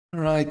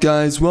Alright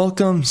guys,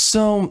 welcome.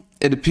 So,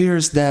 it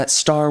appears that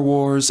Star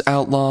Wars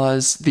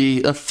Outlaws,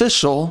 the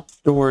official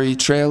story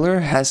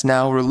trailer, has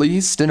now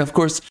released. And of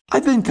course,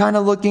 I've been kind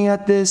of looking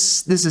at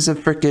this. This is a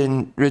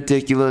freaking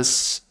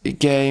ridiculous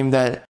game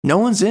that no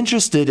one's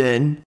interested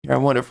in. I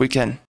wonder if we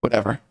can,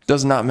 whatever.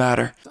 Does not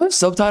matter. Do I have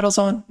subtitles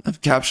on? I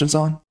have captions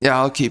on? Yeah,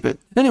 I'll keep it.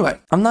 Anyway,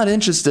 I'm not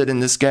interested in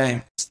this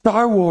game.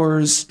 Star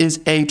Wars is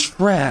a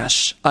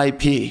trash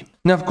IP.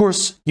 Now, of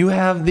course, you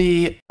have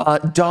the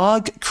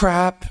dog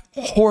crap,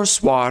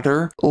 horse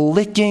water,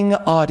 licking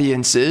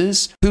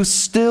audiences who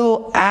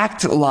still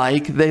act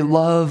like they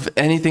love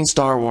anything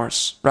Star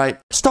Wars, right?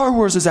 Star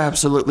Wars is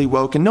absolutely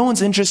woke, and no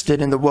one's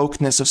interested in the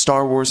wokeness of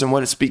Star Wars and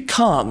what it's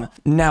become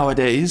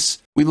nowadays.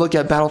 We look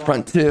at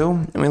Battlefront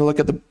 2, and we look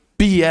at the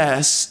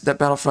BS that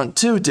Battlefront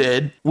 2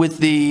 did with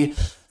the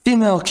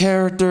female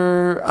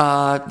character.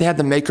 They had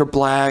to make her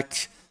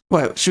black.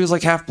 What, she was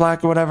like half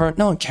black or whatever?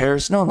 No one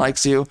cares. No one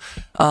likes you.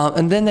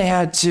 And then they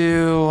had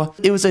to...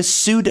 It was a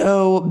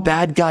pseudo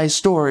bad guy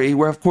story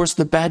where, of course,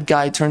 the bad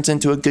guy turns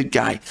into a good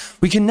guy.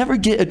 We can never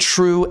get a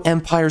true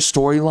Empire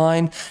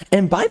storyline.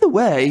 And by the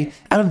way,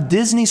 out of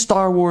Disney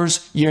Star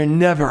Wars, you're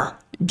never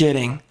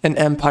getting an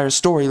Empire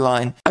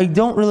storyline. I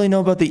don't really know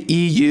about the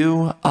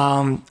EU.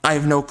 I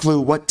have no clue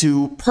what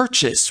to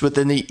purchase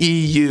within the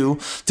EU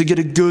to get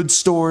a good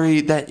story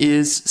that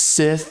is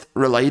Sith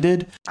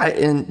related.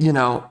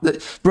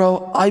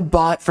 Bro, I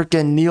bought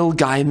freaking Neil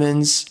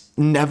Gaiman's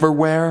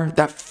Neverwhere,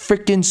 that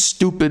freaking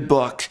stupid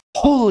book.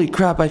 Holy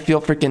crap, I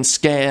feel freaking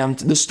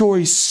scammed. The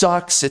story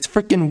sucks. It's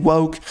freaking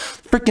woke.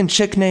 Freaking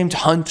chick named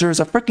Hunter's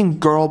a freaking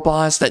girl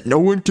boss that no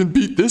one can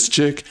beat this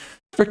chick.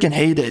 Freaking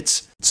hate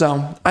it.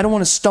 So I don't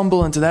want to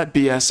stumble into that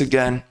BS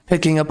again.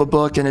 Picking up a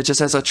book and it just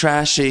has a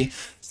trashy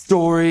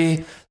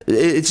story.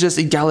 It's just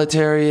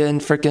egalitarian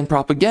freaking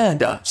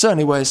propaganda. So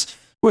anyways,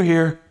 we're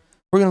here.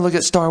 We're going to look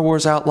at Star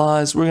Wars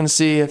Outlaws. We're going to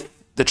see if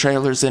the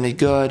trailer's any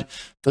good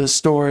for the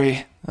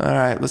story. All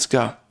right, let's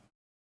go.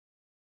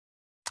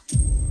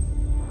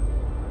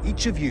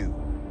 Each of you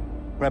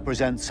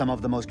represents some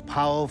of the most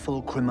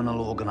powerful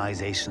criminal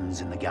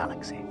organizations in the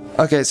galaxy.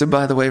 Okay, so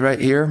by the way, right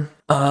here,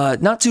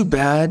 not too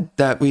bad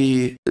that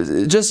we,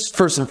 just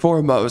first and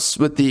foremost,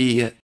 with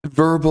the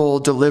verbal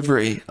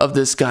delivery of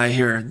this guy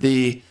here,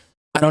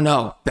 I don't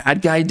know,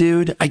 bad guy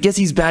dude? I guess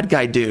he's bad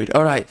guy dude.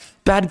 All right,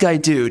 bad guy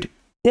dude.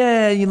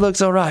 Yeah, he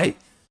looks all right.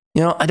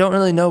 You know, I don't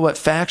really know what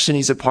faction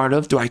he's a part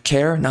of. Do I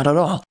care? Not at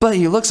all. But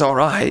he looks all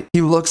right.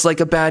 He looks like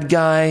a bad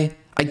guy.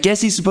 I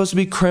guess he's supposed to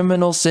be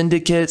criminal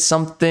syndicate,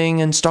 something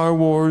in Star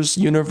Wars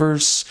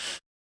universe.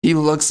 He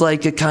looks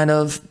like a kind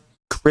of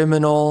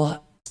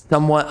criminal,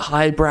 somewhat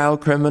highbrow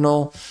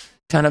criminal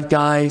kind of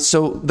guy.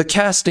 So the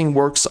casting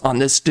works on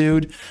this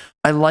dude.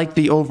 I like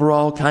the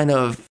overall kind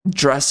of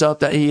dress up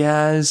that he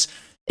has.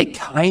 It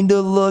kind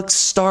of looks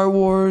Star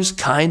Wars,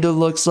 kind of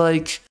looks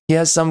like he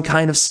has some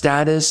kind of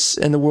status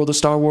in the world of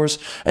Star Wars.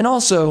 And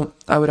also,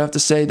 I would have to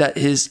say that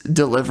his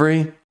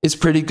delivery is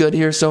pretty good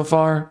here so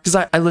far, because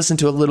I listened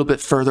to a little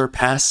bit further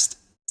past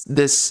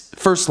this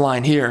first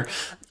line here.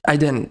 I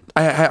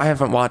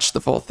haven't watched the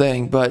full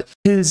thing, but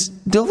his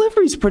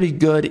delivery is pretty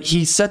good.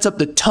 He sets up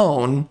the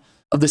tone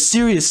of the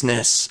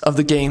seriousness of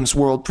the game's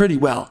world pretty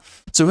well.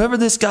 So whoever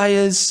this guy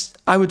is,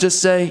 I would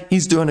just say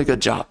he's doing a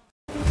good job.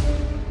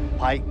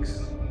 Pikes,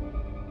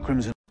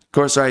 Crimson. Of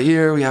course, right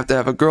here, we have to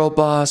have a girl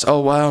boss. Oh,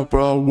 wow,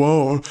 bro,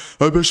 whoa.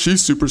 I bet she's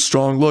super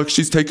strong. Look,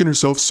 she's taking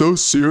herself so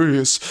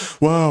serious.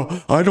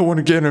 Wow, I don't want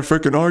to get in a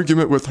freaking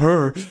argument with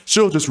her.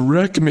 She'll just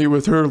wreck me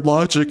with her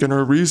logic and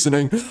her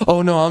reasoning.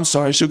 Oh, no, I'm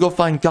sorry. She'll go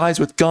find guys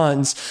with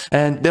guns,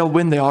 and they'll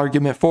win the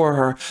argument for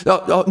her.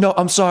 Oh, no,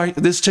 I'm sorry.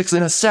 This chick's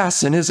an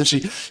assassin, isn't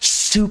she?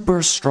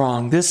 Super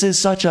strong. This is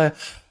such a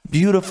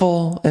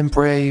beautiful and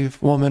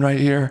brave woman right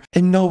here.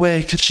 In no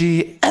way could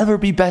she ever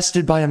be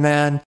bested by a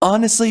man.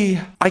 Honestly,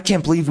 I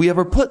can't believe we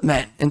ever put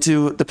men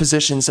into the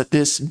positions that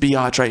this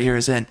biatch right here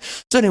is in.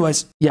 So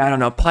anyways, yeah, I don't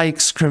know.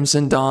 Pikes,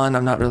 Crimson Dawn,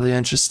 I'm not really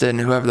interested in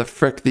whoever the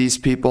frick these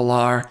people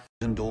are.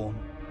 Dawn,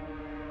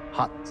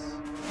 Huts.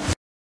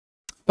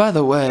 By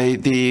the way,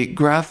 the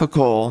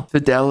graphical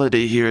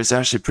fidelity here is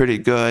actually pretty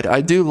good.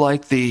 I do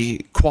like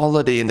the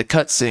quality in the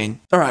cutscene.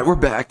 All right, we're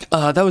back.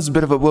 That was a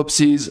bit of a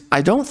whoopsies.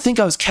 I don't think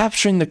I was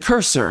capturing the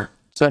cursor.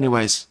 So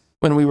anyways,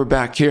 when we were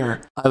back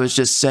here, I was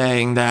just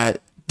saying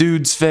that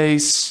dude's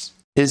face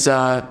is,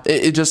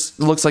 it just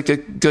looks like a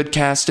good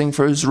casting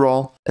for his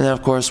role. And then,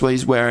 of course, what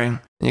he's wearing.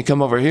 And you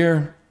come over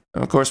here,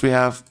 and of course, we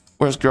have,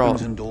 where's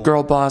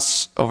girl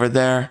boss over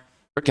there?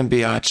 Frickin'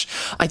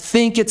 biatch. I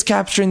think it's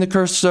capturing the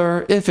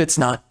cursor. If it's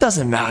not,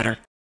 doesn't matter.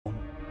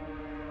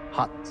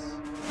 Huts.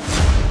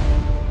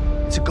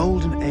 It's a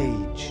golden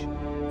age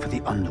for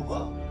the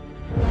underworld.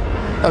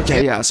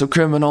 Okay, yeah, so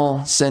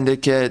criminal,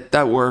 syndicate,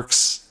 that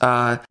works.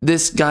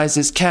 This guy's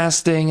his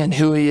casting and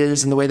who he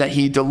is and the way that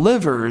he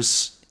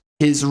delivers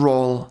his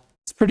role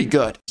is pretty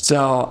good.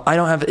 So I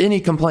don't have any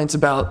complaints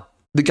about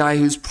the guy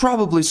who's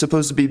probably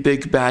supposed to be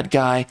big bad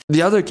guy.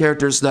 The other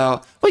characters,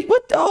 though... Wait,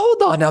 what?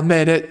 Hold on a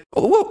minute.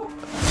 Whoa.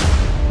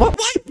 What?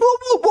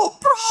 Whoa,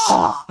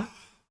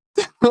 bro!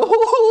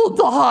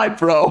 Hold on,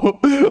 bro.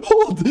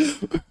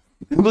 Hold.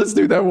 Let's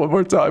do that one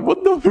more time.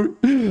 What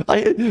the?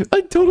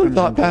 I totally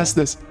thought past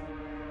this.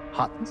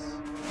 Hotness?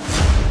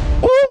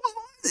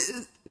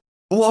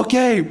 Well,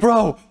 okay,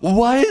 bro.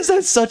 Why is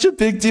that such a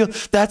big deal?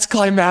 That's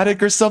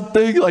climatic or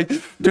something? Like,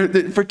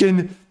 the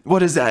freaking,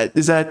 what is that?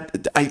 Is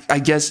that, I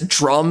guess,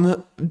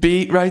 drum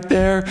beat right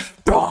there?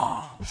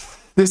 Oh,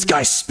 this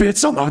guy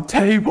spits on the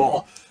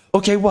table.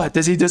 Okay, what?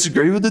 Does he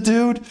disagree with the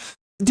dude?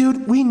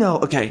 Dude, we know.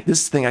 Okay,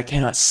 this thing I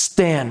cannot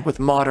stand with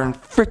modern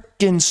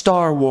frickin'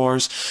 Star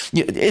Wars.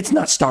 It's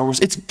not Star Wars,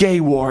 it's gay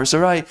wars, all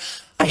right?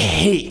 I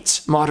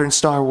hate modern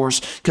Star Wars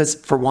because,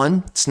 for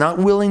one, it's not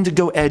willing to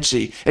go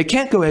edgy. It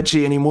can't go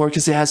edgy anymore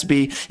because it has to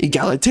be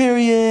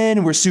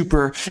egalitarian. We're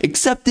super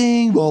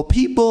accepting, all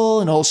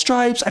people and all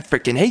stripes. I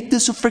freaking hate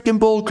this freaking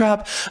bull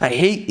crap. I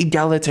hate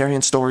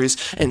egalitarian stories.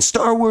 And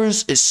Star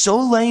Wars is so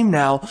lame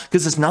now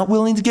because it's not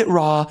willing to get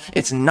raw.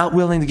 It's not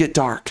willing to get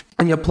dark.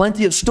 And you have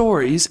plenty of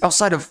stories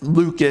outside of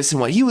Lucas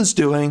and what he was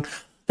doing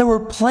that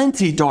were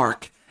plenty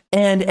dark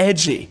and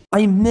edgy.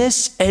 I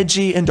miss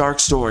edgy and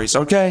dark stories,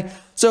 okay?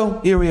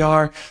 So here we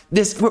are.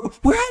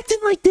 We're acting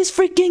like this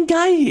freaking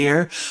guy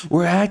here.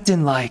 We're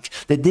acting like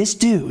that this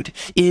dude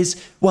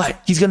is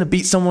what? He's gonna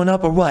beat someone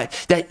up or what?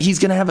 That he's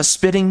gonna have a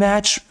spitting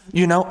match,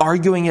 you know,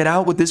 arguing it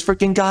out with this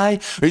freaking guy?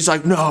 Or he's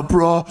like, nah,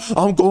 bro,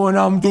 I'm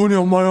doing it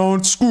on my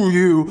own. Screw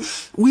you.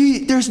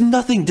 There's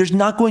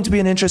not going to be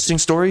an interesting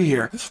story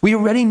here. We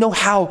already know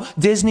how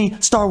Disney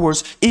Star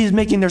Wars is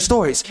making their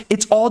stories.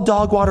 It's all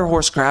dog water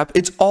horse crap.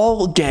 It's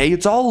all gay.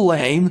 It's all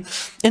lame.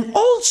 And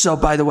also,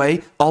 by the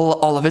way,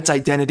 all of it's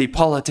identity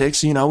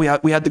politics. You know, we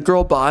had the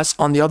girl boss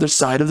on the other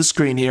side of the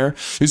screen here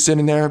who's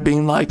sitting there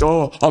being like,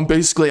 oh, I'm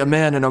basically a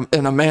man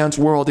in a man's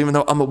world, even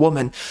though I'm a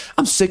woman.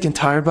 I'm sick and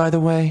tired, by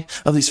the way,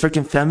 of these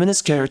freaking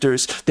feminist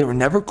characters. They were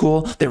never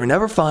cool. They were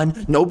never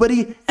fun.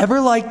 Nobody ever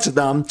liked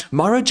them.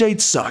 Mara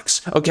Jade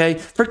sucks, okay?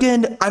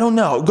 Freaking, I don't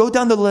know. Go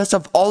down the list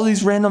of all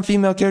these random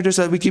female characters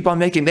that we keep on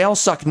making. They all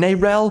suck.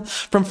 Nayrel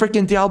from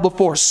freaking Diablo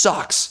 4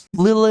 sucks.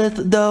 Lilith,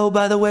 though,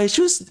 by the way,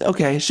 she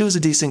was a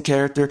decent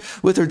character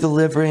with her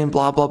delivery and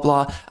blah, blah,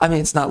 blah. I mean,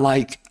 it's not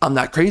like I'm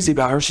not crazy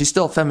about her. She's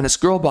still a feminist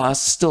girl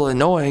boss, still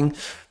annoying,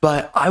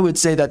 but I would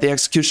say that the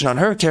execution on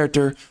her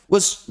character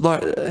was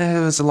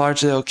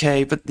largely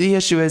okay. But the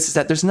issue is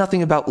that there's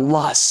nothing about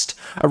lust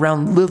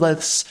around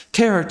Lilith's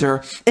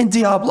character in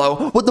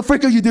Diablo. What the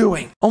frick are you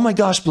doing? Oh my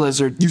gosh,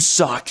 Blizzard, you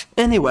suck.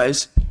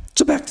 Anyways,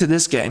 so back to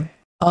this game.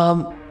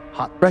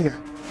 Right here.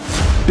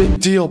 Big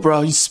deal,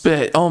 bro. You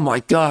spit. Oh my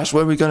gosh,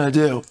 what are we gonna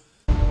do?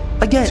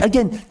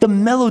 Again, the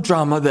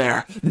melodrama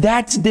there.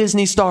 That's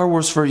Disney Star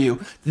Wars for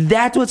you.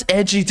 That's what's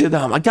edgy to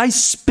them. A guy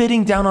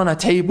spitting down on a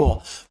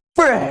table.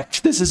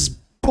 Frick, this is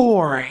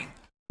boring.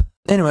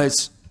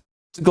 Anyways,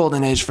 it's a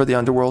golden age for the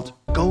underworld.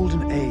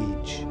 Golden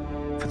age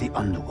for the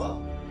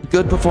underworld.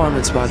 Good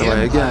performance, by the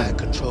way, again.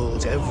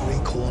 Controls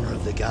every corner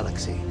of the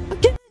galaxy.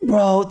 Again,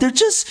 bro,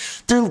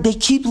 they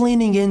keep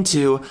leaning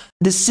into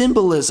the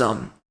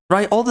symbolism.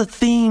 Right? All the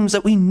themes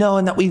that we know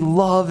and that we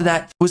love,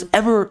 that was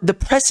ever the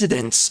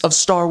precedence of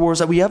Star Wars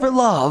that we ever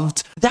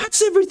loved, that's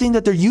everything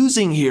that they're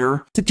using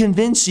here to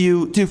convince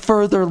you to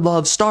further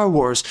love Star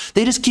Wars.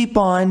 They just keep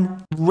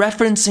on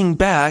referencing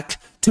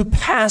back to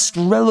past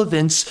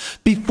relevance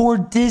before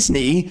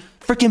Disney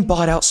freaking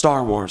bought out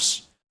Star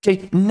Wars.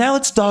 Okay, now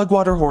it's dog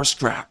water horse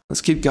crap.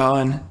 Let's keep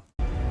going.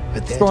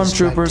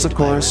 Stormtroopers, of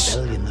course.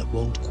 Rebellion that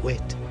won't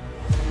quit.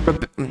 All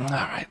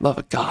right, love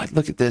of God,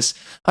 look at this.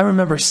 I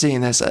remember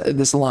seeing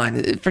this line.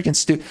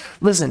 Freaking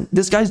listen,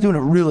 this guy's doing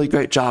a really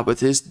great job with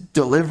his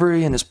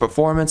delivery and his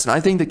performance, and I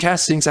think the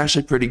casting's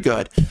actually pretty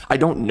good. I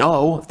don't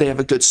know if they have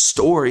a good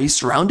story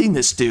surrounding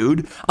this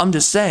dude. I'm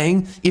just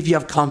saying, if you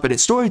have competent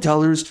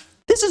storytellers,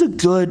 this is a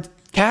good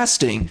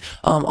casting.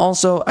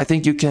 Also, I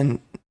think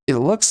it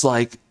looks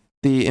like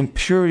the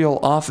Imperial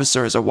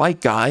officer is a white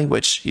guy,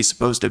 which he's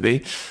supposed to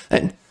be,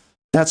 and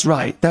that's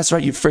right,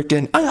 you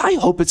freaking, I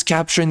hope it's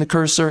capturing the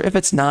cursor. If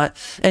it's not,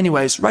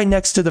 anyways, right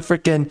next to the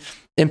freaking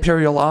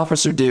Imperial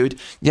officer dude,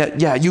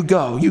 yeah, you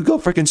go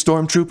freaking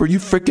Stormtrooper,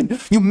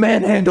 you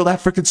manhandle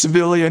that freaking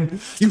civilian,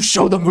 you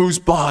show them who's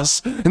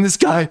boss. And this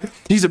guy,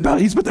 he's about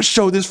to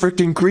show this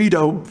freaking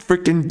Greedo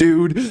freaking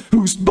dude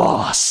who's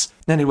boss.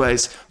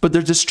 Anyways, but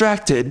they're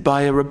distracted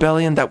by a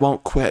rebellion that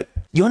won't quit.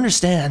 You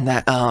understand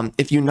that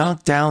if you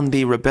knock down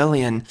the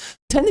rebellion,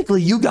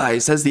 technically you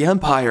guys, as the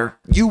Empire,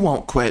 you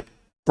won't quit.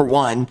 For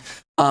one,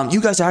 you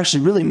guys are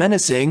actually really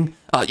menacing.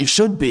 You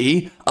should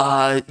be.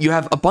 You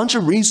have a bunch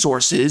of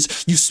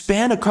resources. You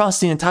span across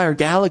the entire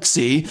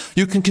galaxy.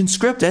 You can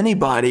conscript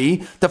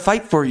anybody to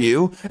fight for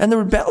you. And the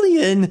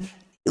rebellion,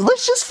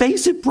 let's just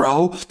face it,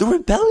 bro. The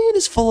rebellion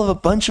is full of a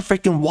bunch of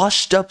freaking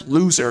washed up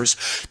losers.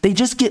 They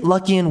just get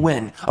lucky and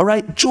win. All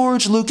right,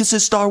 George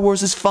Lucas's Star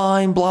Wars is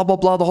fine, blah, blah,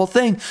 blah, the whole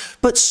thing.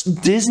 But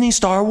Disney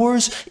Star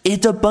Wars,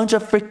 it's a bunch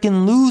of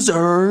freaking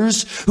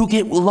losers who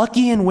get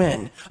lucky and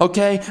win.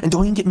 Okay, and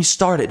don't even get me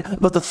started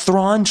about the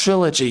Thrawn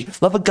trilogy.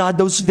 Love of God,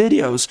 those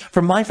videos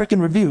from my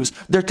freaking reviews,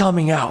 they're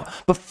coming out.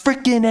 But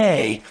freaking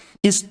A,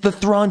 Is the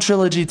Thrawn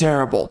trilogy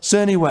terrible? So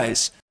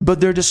anyways, but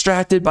they're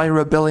distracted by a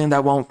rebellion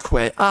that won't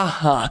quit.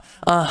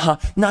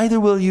 Neither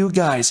will you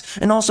guys.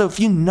 And also, if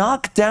you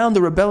knock down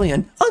the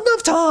rebellion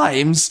enough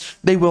times,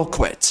 they will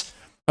quit.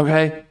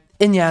 Okay?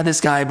 And yeah,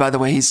 this guy, by the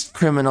way, he's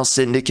criminal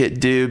syndicate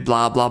dude,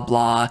 blah, blah,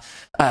 blah.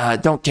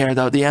 Don't care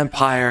though. The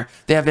Empire,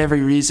 they have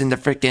every reason to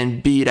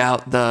freaking beat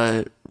out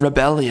the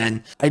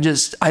rebellion. I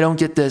don't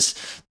get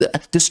this.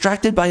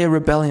 Distracted by a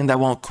rebellion that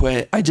won't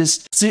quit.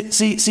 See,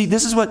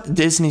 this is what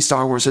Disney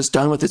Star Wars has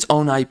done with its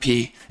own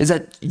IP, is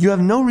that you have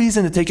no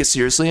reason to take it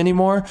seriously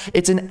anymore.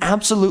 It's an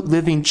absolute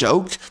living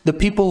joke. The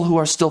people who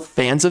are still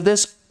fans of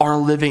this are a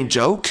living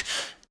joke.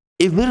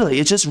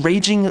 It's just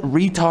raging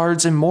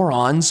retards and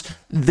morons.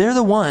 They're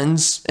the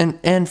ones,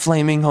 and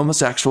flaming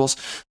homosexuals,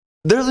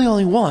 they're the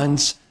only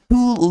ones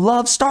who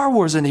love Star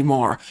Wars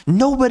anymore.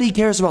 Nobody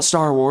cares about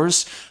Star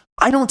Wars.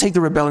 I don't take the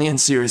rebellion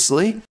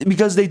seriously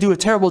because they do a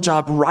terrible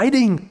job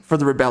writing for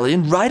the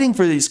rebellion, writing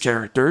for these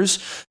characters.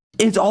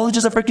 It's all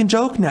just a freaking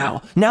joke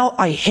now. Now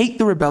I hate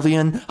the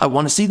rebellion. I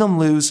want to see them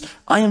lose.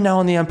 I am now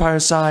on the Empire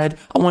side.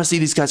 I want to see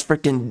these guys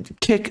freaking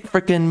kick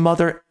freaking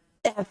mother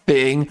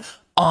effing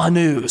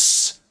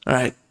Anus. All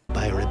right.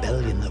 By a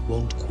rebellion that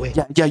won't quit.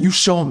 Yeah, you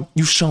show him.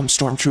 You show him,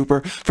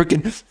 Stormtrooper.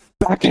 Freaking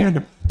backhand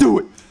him. Do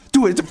it.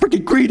 Do it. It's a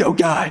freaking Greedo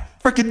guy.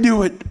 Freaking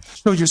do it.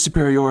 Show your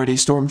superiority,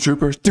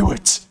 Stormtrooper. Do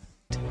it.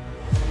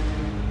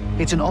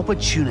 It's an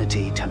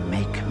opportunity to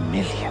make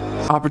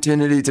millions.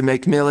 Opportunity to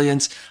make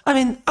millions. I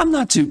mean, I'm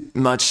not too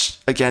much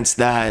against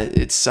that.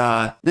 It's,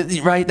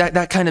 right,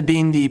 that kind of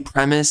being the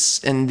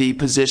premise and the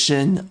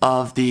position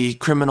of the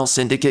criminal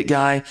syndicate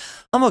guy.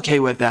 I'm okay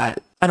with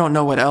that. I don't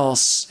know what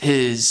else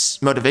his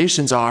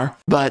motivations are,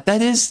 but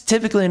that is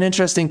typically an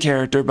interesting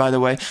character, by the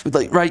way.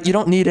 Like, right, you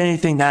don't need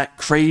anything that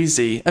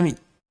crazy. I mean,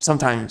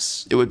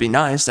 sometimes it would be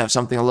nice to have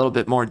something a little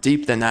bit more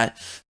deep than that,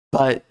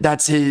 but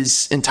that's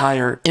his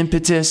entire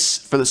impetus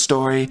for the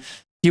story.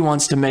 He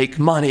wants to make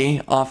money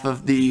off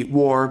of the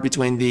war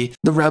between the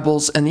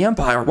rebels and the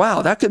Empire.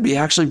 Wow, that could be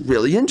actually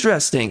really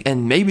interesting.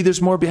 And maybe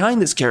there's more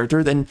behind this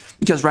character than,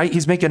 because, right,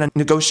 he's making a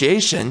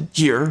negotiation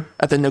here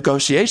at the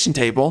negotiation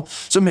table.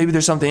 So maybe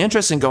there's something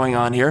interesting going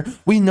on here.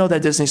 We know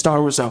that Disney Star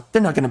Wars, though,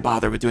 they're not going to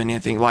bother with doing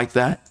anything like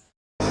that.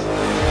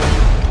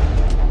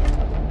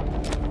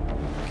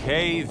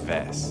 Kay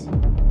Vess.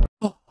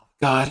 Oh,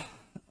 God.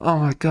 Oh,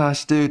 my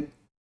gosh, dude.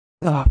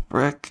 Oh,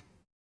 frick.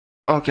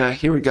 Okay,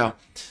 here we go.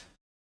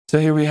 So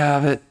here we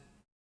have it.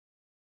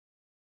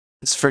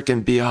 This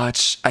freaking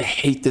biatch. I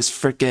hate this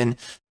freaking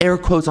air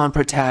quotes on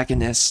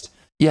protagonist.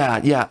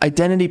 Yeah.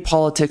 Identity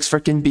politics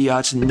freaking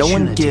biatch. No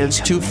one gives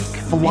two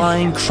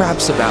flying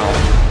craps about.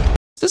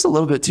 Is this a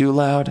little bit too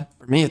loud?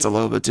 For me, it's a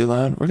little bit too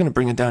loud. We're going to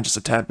bring it down just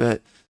a tad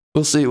bit.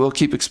 We'll see. We'll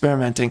keep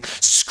experimenting.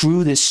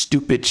 Screw this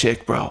stupid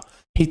chick, bro.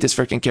 Hate this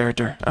freaking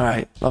character. All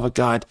right. Love of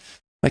God.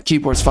 My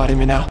keyboard's fighting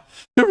me now.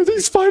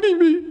 Everything's fighting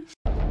me.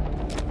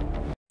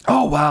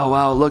 Oh,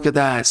 wow, look at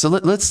that. So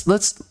let's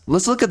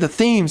look at the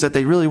themes that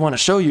they really want to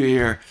show you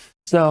here.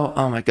 So,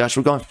 oh my gosh,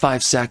 we're going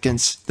 5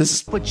 seconds. This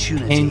is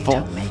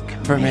painful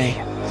for me.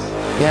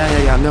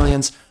 Yeah,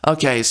 millions.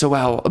 Okay, so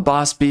wow, a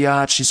boss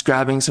biatch, she's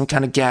grabbing some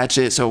kind of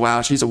gadget. So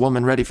wow, she's a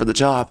woman ready for the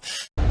job.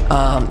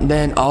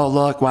 Then, oh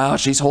look, wow,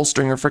 she's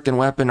holstering her freaking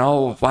weapon.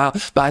 Oh, wow.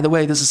 By the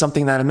way, this is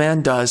something that a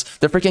man does.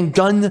 The freaking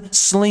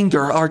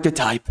gunslinger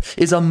archetype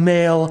is a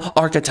male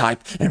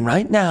archetype. And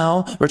right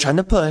now, we're trying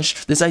to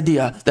push this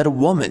idea that a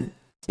woman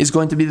is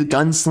going to be the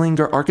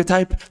gunslinger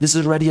archetype. This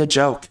is already a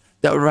joke.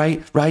 That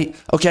right?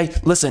 Okay,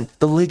 listen,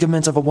 the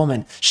ligaments of a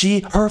woman.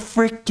 Her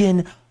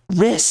freaking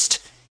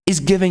wrist is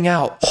giving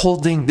out,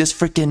 holding this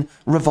freaking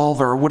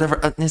revolver or whatever.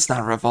 It's not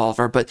a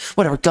revolver, but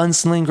whatever,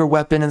 gunslinger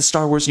weapon in the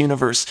Star Wars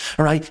universe.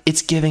 All right,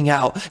 it's giving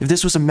out. If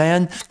this was a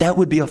man, that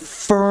would be a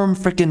firm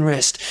freaking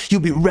wrist.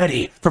 You'd be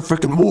ready for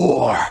freaking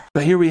war.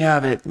 But here we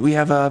have it. We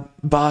have a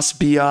boss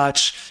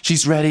biatch.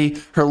 She's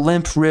ready. Her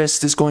limp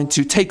wrist is going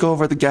to take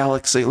over the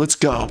galaxy. Let's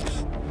go.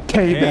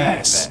 Kay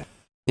Vess.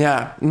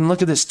 Yeah, and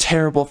look at this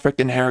terrible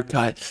freaking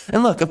haircut.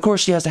 And look, of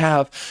course she has to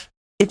have,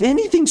 if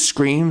anything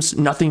screams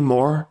nothing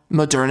more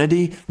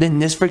modernity than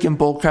this freaking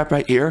bullcrap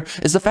right here,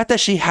 is the fact that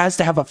she has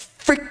to have a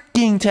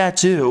freaking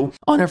tattoo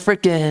on her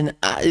freaking,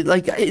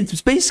 like,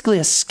 it's basically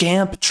a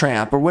scamp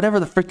tramp or whatever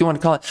the freak you want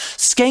to call it.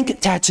 Skank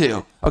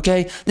tattoo,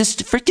 okay? This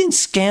freaking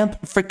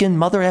scamp freaking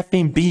mother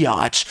effing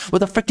biatch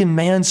with a freaking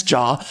man's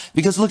jaw,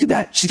 because look at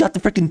that. She's got the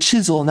freaking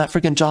chisel in that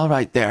freaking jaw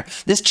right there.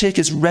 This chick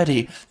is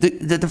ready to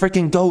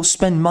freaking go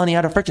spend money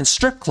at a freaking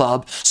strip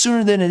club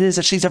sooner than it is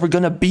that she's ever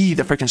gonna be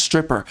the freaking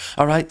stripper,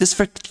 all right?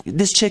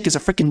 This chick is a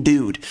freaking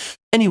dude.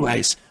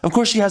 Anyways, of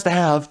course she has to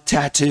have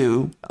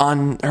tattoo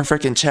on her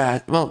freaking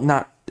chest. Well,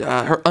 not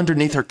her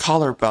underneath her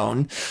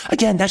collarbone.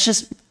 Again, that's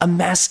just a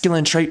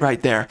masculine trait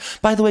right there.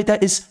 By the way,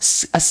 that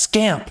is a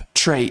scamp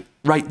trait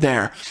right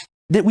there.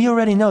 That we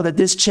already know that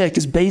this chick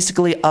is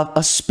basically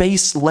a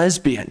space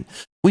lesbian.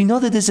 We know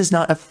that this is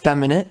not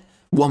effeminate.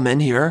 woman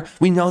here.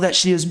 We know that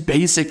she is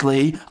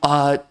basically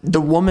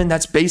the woman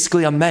that's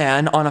basically a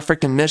man on a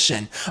freaking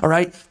mission. All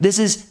right, this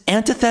is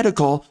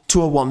antithetical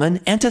to a woman,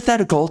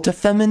 antithetical to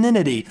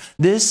femininity.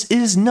 This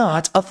is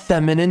not a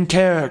feminine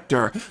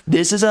character.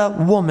 This is a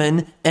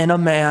woman in a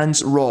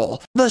man's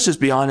role. Let's just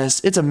be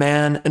honest, it's a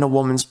man in a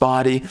woman's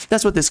body.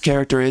 That's what this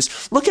character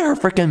is. Look at her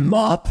freaking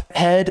mop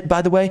head,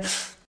 by the way.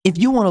 If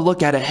you want to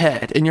look at a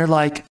head and you're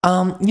like,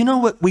 you know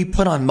what we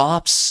put on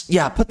mops?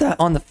 Yeah, put that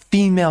on the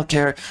female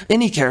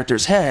any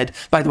character's head.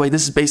 By the way,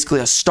 this is basically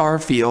a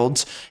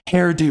Starfield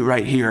hairdo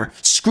right here.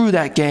 Screw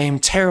that game,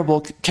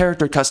 terrible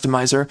character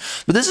customizer.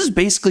 But this is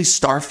basically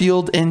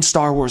Starfield in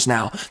Star Wars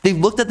now. They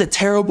looked at the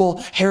terrible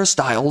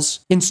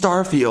hairstyles in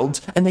Starfield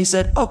and they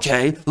said,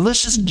 okay,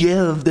 let's just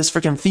give this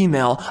freaking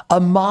female a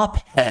mop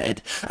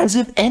head. As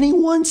if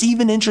anyone's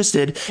even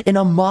interested in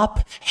a mop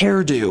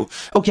hairdo,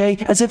 okay?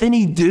 As if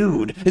any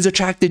dude is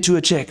attracted to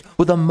a chick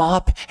with a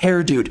mop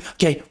hairdo.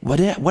 Okay, what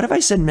have I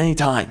said many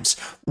times?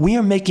 We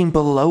are making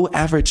below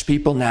average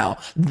people now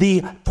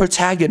the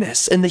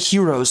protagonists and the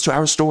heroes to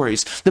our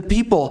stories. The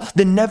people,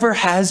 the never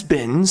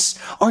has-beens,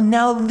 are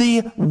now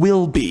the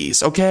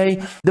will-be's,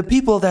 okay? The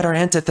people that are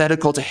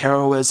antithetical to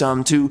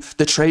heroism, to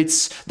the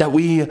traits that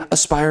we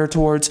aspire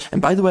towards.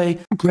 And by the way,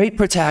 great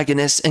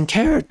protagonists and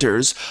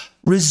characters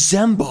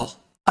resemble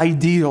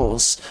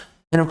ideals.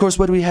 And of course,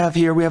 what do we have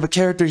here? We have a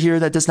character here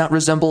that does not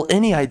resemble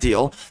any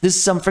ideal. This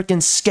is some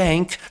freaking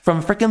skank from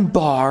a freaking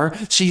bar.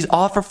 She's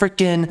off a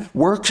freaking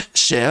work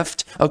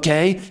shift,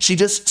 okay? She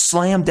just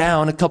slammed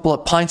down a couple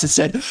of pints and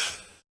said,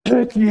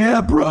 heck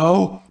yeah,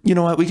 bro. You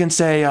know what? We can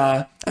say,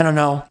 I don't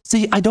know.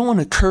 See, I don't want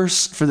to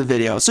curse for the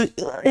video. So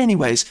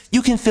anyways,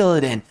 you can fill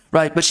it in,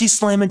 right? But she's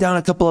slamming down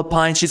a couple of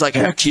pints. She's like,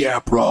 heck yeah,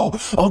 bro.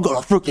 I'm gonna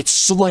freaking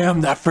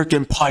slam that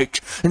freaking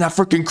pike and that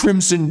freaking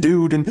crimson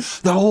dude and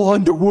the whole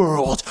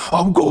underworld.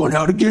 I'm going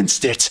out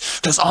against it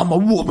because I'm a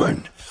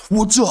woman.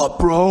 What's up,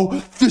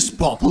 bro? Fist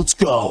bump, let's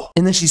go.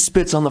 And then she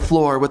spits on the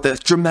floor with the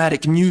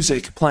dramatic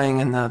music playing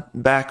in the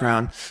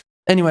background.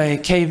 Anyway,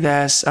 Kay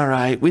Vess, all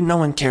right, no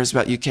one cares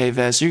about you, Kay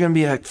Vess. You're gonna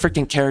be a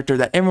freaking character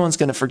that everyone's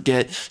gonna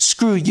forget.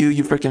 Screw you,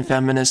 you freaking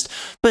feminist.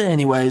 But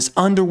anyways,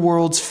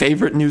 Underworld's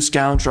favorite new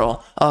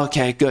scoundrel.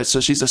 Okay, good.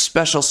 So she's a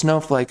special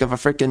snowflake of a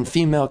freaking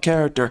female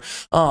character.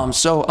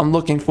 So I'm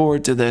looking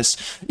forward to this.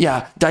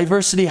 Yeah,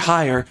 diversity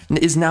hire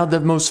is now the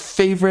most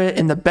favorite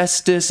and the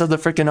bestest of the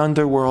freaking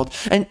Underworld.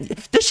 And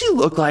does she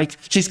look like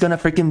she's gonna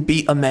freaking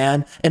beat a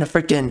man in a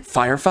freaking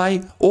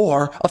firefight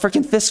or a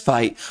freaking fist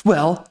fight?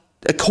 Well,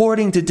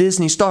 according to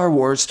Disney Star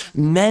Wars,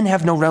 men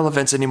have no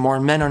relevance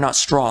anymore. Men are not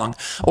strong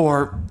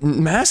or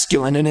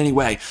masculine in any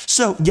way.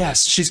 So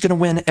yes, she's gonna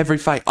win every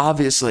fight,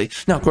 obviously.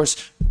 Now, of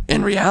course,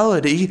 in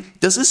reality,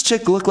 does this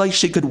chick look like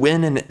she could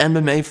win an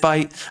MMA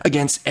fight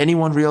against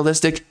anyone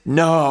realistic?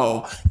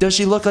 No. Does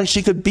she look like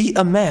she could beat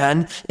a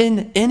man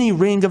in any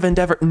ring of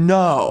endeavor?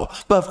 No.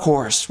 But of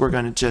course, we're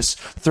gonna just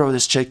throw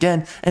this chick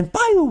in. And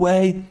by the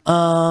way,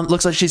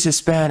 looks like she's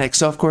Hispanic.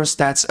 So of course,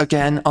 that's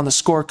again on the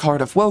scorecard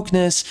of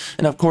wokeness.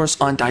 And of course,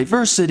 on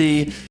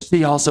diversity,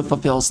 she also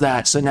fulfills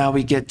that. So now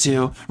we get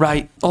to,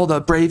 right, all the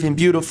brave and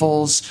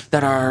beautifuls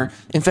that are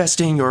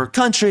infesting your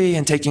country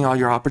and taking all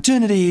your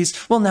opportunities.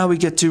 Well, now we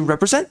get to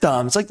represent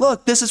them. It's like,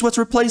 look, this is what's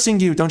replacing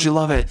you. Don't you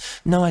love it?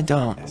 No, I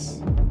don't.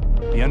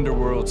 The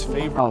Underworld's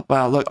favorite. Oh,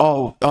 wow, look.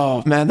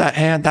 Oh, man, that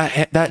hand,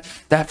 that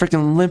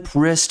freaking limp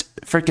wrist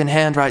freaking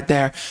hand right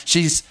there.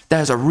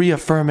 That is a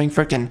reaffirming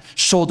freaking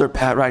shoulder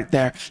pat right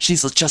there.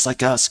 She's just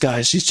like us,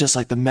 guys. She's just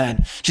like the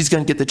men. She's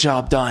gonna get the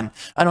job done.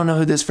 I don't know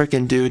who this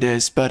freaking dude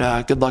is,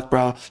 but good luck,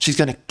 bro. She's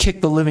gonna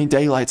kick the living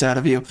daylights out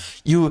of you.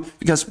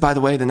 Because, by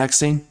the way, the next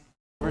scene.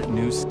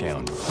 New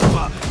scoundrel.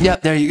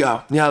 Yep, there you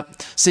go.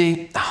 Yep.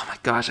 See? Oh my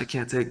gosh, I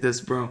can't take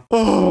this, bro.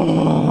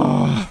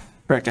 Oh,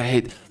 frick, I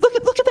hate. Look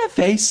at that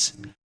face.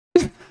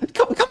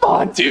 Come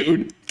on,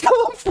 dude. Come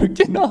on,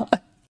 freaking on.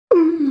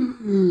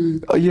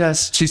 Oh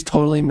yes, she's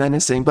totally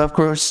menacing. But of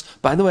course,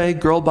 by the way,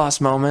 girl boss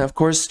moment. Of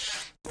course,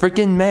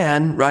 freaking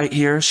man right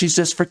here. She's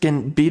just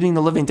freaking beating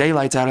the living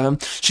daylights out of him.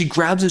 She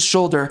grabs his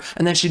shoulder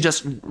and then she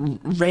just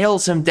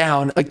rails him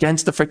down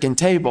against the freaking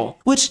table.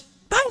 Which,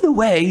 by the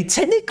way,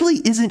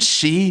 technically isn't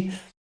she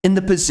in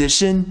the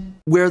position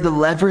where the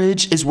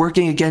leverage is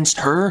working against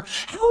her?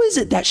 How is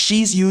it that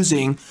she's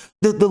using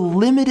the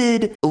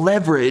limited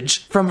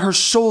leverage from her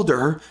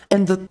shoulder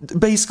and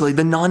basically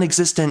the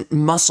non-existent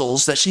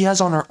muscles that she has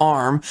on her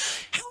arm?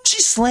 How is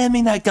she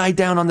slamming that guy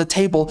down on the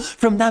table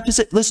from that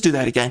position? Let's do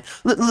that again.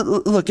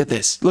 Look at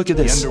this. Look at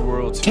this.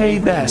 Kay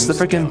Vess, the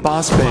freaking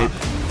boss babe.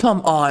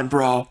 Come on,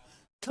 bro.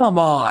 Come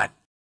on.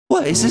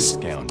 What is this?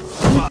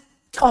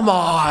 Come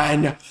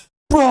on.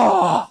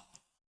 Bro.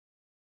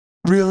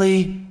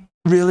 Really?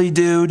 Really,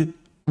 dude?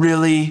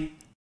 Really?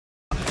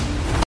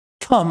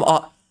 Come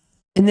on.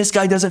 And this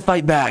guy doesn't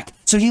fight back.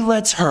 So he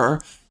lets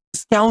her,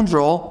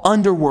 scoundrel,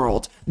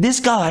 Underworld. This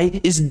guy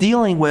is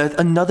dealing with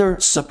another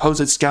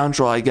supposed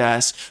scoundrel, I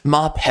guess.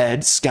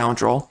 Mophead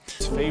scoundrel.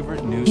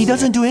 He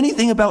doesn't do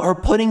anything about her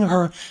putting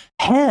her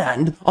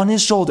hand on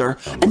his shoulder.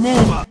 And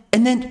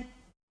then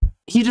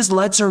He just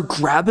lets her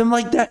grab him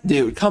like that?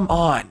 Dude, come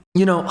on.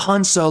 You know,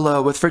 Han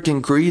Solo with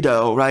freaking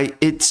Greedo, right?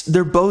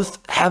 They're both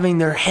having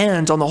their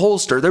hands on the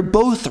holster. They're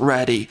both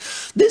ready.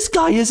 This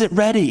guy isn't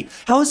ready.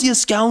 How is he a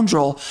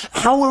scoundrel?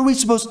 How are we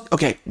supposed...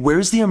 Okay,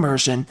 where's the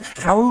immersion?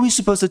 How are we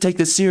supposed to take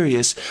this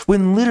serious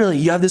when literally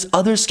you have this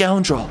other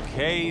scoundrel?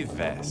 Kay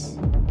Vess.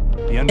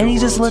 And he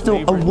just let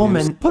a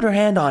woman put her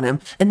hand on him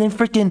and then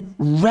freaking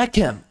wreck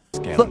him.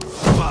 Look.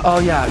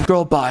 Oh yeah,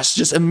 girl boss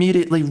just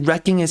immediately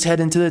wrecking his head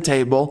into the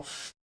table.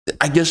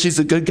 I guess she's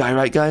a good guy,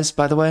 right, guys,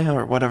 by the way?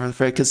 Or whatever the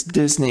frick, because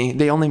Disney,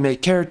 they only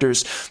make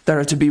characters that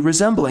are to be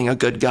resembling a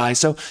good guy,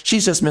 so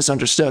she's just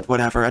misunderstood,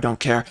 whatever, I don't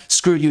care.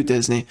 Screw you,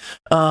 Disney.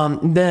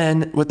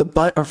 Then, with the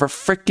butt of her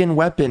freaking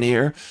weapon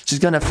here, she's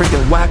gonna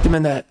freaking whack him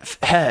in the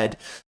head.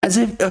 As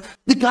if,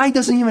 the guy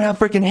doesn't even have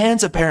freaking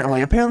hands,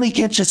 apparently. Apparently he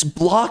can't just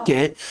block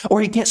it,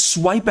 or he can't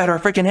swipe at her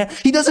freaking hand.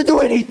 He doesn't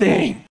do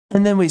anything!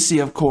 And then we see,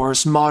 of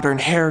course, modern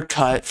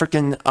haircut,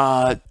 freaking,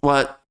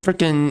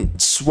 freaking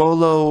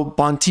Swolo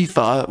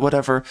Bontifa,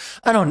 whatever.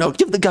 I don't know.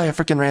 Give the guy a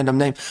freaking random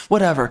name.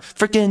 Whatever.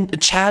 Freaking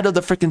Chad of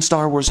the freaking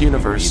Star Wars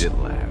universe. Read it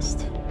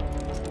last.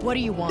 What do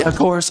you want? Of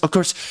course.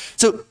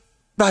 So,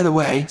 by the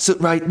way,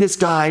 right, this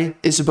guy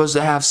is supposed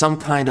to have some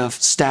kind of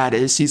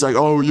status. He's like,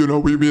 oh, you know,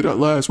 we meet at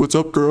last. What's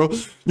up, girl?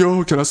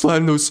 Yo, can I slide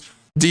in those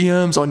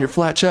DMs on your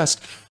flat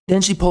chest?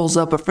 Then she pulls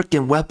up a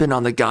freaking weapon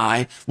on the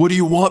guy. What do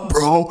you want,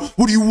 bro?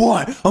 What do you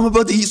want? I'm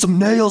about to eat some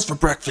nails for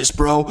breakfast,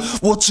 bro.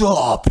 What's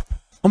up?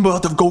 I'm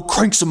about to go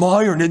crank some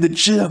iron in the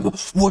gym.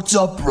 What's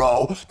up,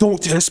 bro?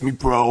 Don't test me,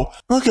 bro.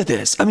 Look at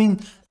this. I mean,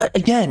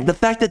 again, the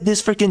fact that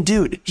this freaking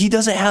dude, he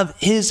doesn't have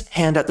his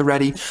hand at the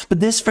ready,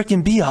 but this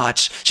freaking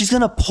biatch, she's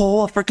gonna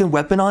pull a freaking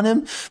weapon on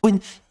him when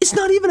it's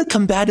not even a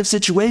combative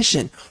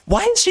situation.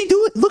 Why is she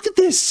doing? Look at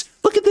this.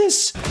 Look at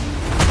this.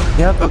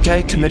 Yep,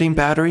 okay, committing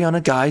battery on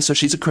a guy, so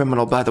she's a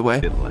criminal, by the way.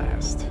 At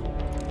last.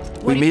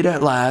 We meet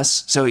at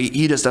last, so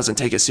he just doesn't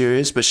take it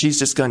serious, but she's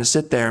just gonna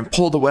sit there and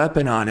pull the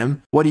weapon on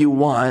him. What do you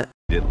want?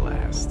 At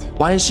last.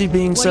 Why is she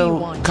being so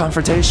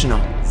confrontational?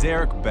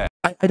 Zarek Beck.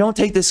 I don't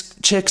take this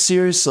chick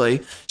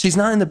seriously. She's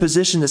not in the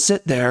position to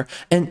sit there,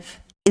 and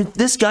if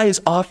this guy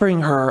is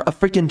offering her a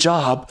freaking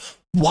job,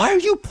 why are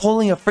you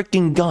pulling a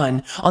freaking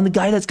gun on the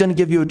guy that's going to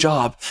give you a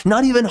job?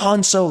 Not even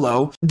Han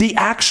Solo, the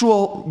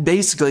actual,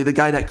 basically the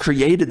guy that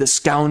created the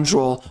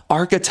scoundrel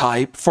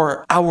archetype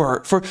for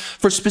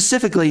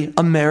specifically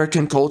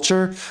American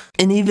culture.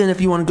 And even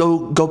if you want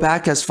to go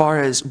back as far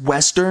as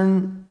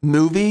Western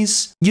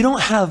movies, you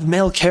don't have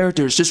male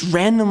characters just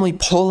randomly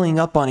pulling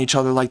up on each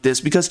other like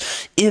this,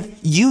 because if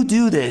you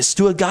do this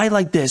to a guy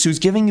like this who's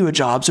giving you a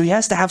job, so he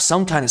has to have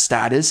some kind of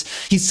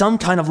status, he's some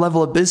kind of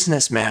level of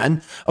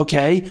businessman,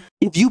 okay?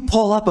 If you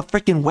pull up a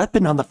freaking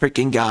weapon on the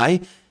freaking guy,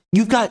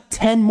 you've got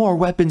 10 more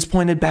weapons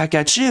pointed back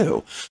at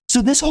you.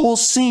 So this whole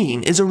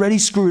scene is already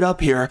screwed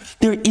up here.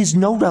 There is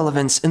no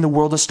relevance in the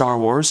world of Star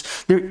Wars.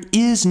 There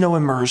is no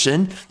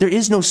immersion. There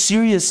is no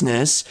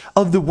seriousness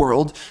of the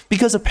world,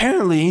 because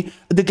apparently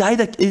the guy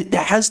that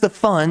has the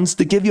funds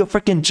to give you a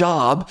freaking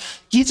job,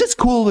 he's just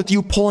cool with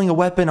you pulling a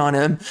weapon on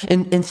him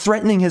and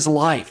threatening his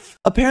life.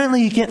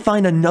 Apparently, you can't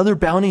find another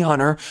bounty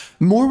hunter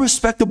more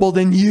respectable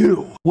than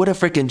you. What a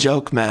freaking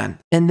joke, man.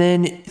 And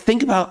then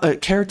think about a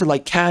character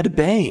like Cad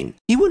Bane.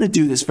 He wouldn't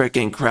do this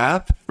freaking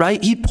crap,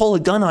 right? He'd pull a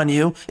gun on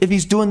you if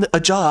he's doing a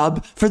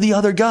job for the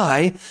other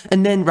guy.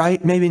 And then,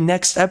 right, maybe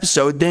next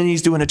episode, then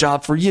he's doing a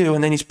job for you,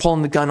 and then he's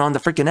pulling the gun on the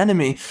freaking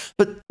enemy.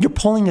 But you're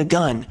pulling a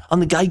gun on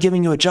the guy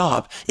giving you a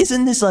job.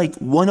 Isn't this like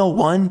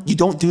 101? You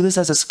don't do this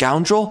as a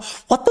scoundrel?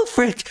 What the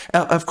frick?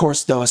 Of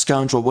course, though, a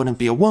scoundrel wouldn't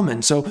be a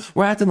woman. So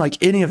we're acting like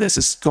any of this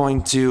is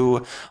going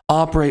to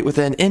operate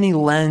within any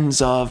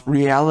lens of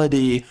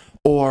reality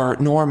or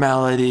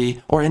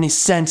normality or any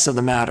sense of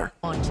the matter.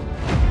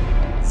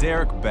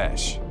 Zarek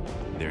Besh.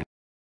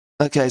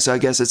 Okay, so I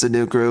guess it's a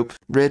new group.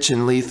 Rich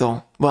and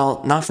lethal.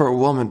 Well, not for a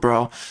woman,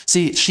 bro.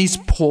 See, she's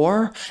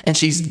poor and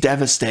she's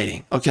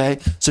devastating, okay?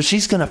 So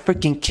she's gonna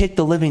freaking kick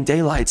the living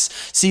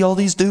daylights. See all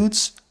these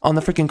dudes on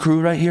the freaking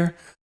crew right here?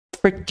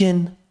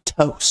 Freaking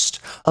toast.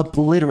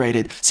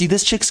 Obliterated. See,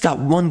 this chick's got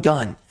one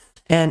gun.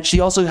 And she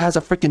also has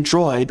a freaking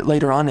droid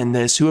later on in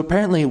this who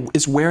apparently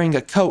is wearing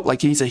a coat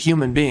like he's a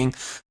human being.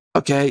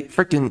 Okay,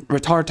 freaking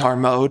retardar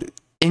mode.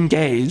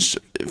 Engaged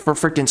for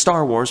freaking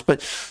Star Wars.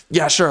 But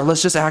yeah, sure,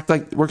 let's just act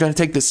like we're going to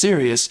take this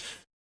serious.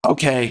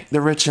 Okay,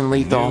 they're rich and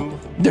lethal.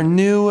 They're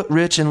new,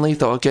 rich, and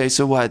lethal. Okay,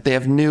 so what? They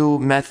have new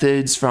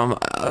methods from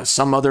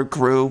some other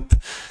group.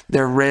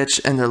 They're rich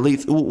and they're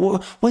lethal.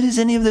 What does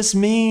any of this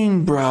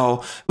mean,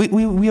 bro?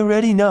 We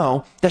already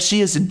know that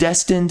she is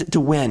destined to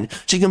win.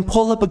 She can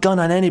pull up a gun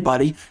on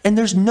anybody, and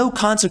there's no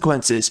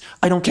consequences.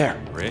 I don't care.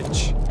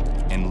 Rich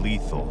and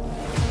lethal.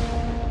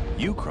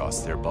 You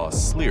crossed their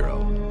boss,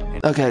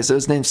 Sliro. Okay, so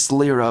his name's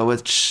Sliro,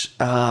 which,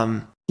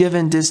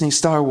 given Disney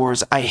Star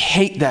Wars, I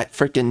hate that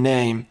freaking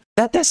name.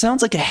 That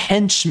sounds like a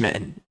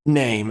henchman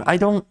name. I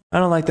don't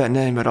like that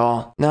name at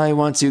all. Now he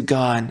wants you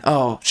gone.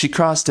 Oh, she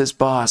crossed his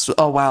boss.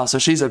 Oh wow, so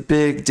she's a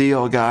big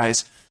deal,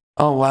 guys.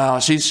 Oh wow,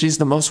 she's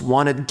the most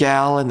wanted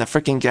gal in the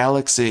freaking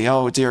galaxy.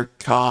 Oh dear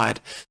God,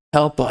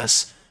 help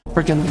us.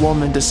 freaking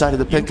woman decided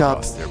to pick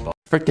up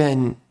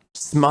freaking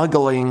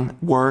smuggling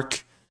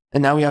work,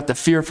 and now we have to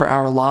fear for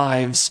our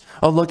lives.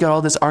 Oh, look at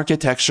all this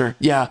architecture.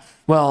 Yeah,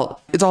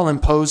 well, it's all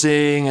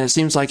imposing, and it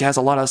seems like it has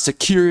a lot of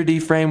security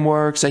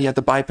frameworks that you have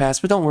to bypass,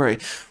 but don't worry.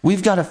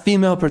 We've got a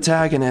female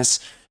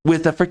protagonist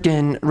with a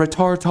freaking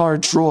retardar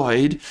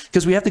droid,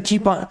 because we have to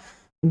keep on...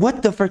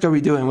 What the frick are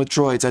we doing with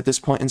droids at this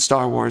point in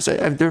Star Wars? They're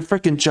a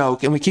freaking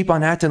joke, and we keep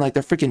on acting like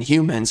they're freaking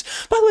humans.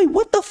 By the way,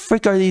 what the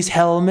frick are these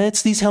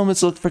helmets? These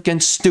helmets look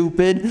freaking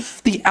stupid.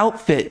 The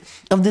outfit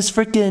of this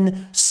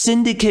freaking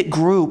syndicate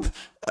group,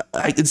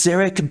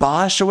 Zarek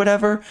Bosch or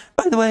whatever.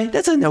 By the way,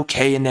 that's an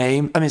okay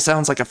name. I mean, it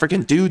sounds like a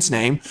freaking dude's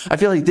name. I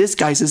feel like this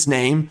guy's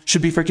name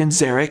should be freaking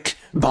Zarek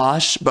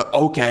Bosch, but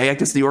okay, I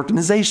guess the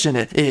organization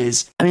it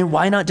is. I mean,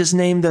 why not just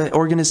name the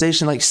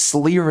organization like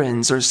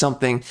Sleerans or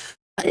something?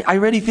 I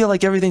already feel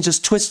like everything's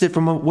just twisted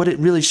from what it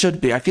really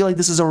should be. I feel like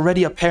this is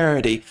already a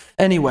parody.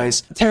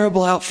 Anyways,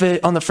 terrible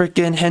outfit on the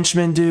freaking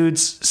henchman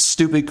dudes.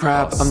 Stupid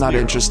crap. I'm not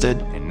interested.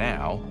 And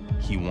now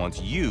he wants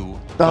you.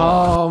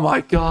 Oh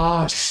my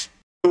gosh.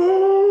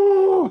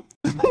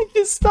 Make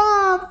it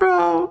stop,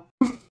 bro.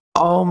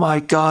 Oh my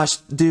gosh,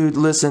 dude,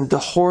 listen, the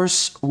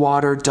horse,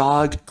 water,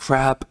 dog,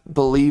 crap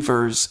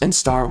believers in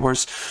Star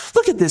Wars.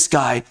 Look at this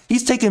guy.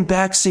 He's taking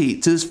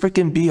backseat to this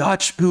freaking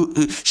biatch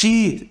who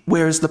she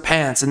wears the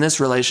pants in this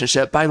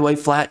relationship. By the way,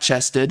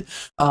 flat-chested.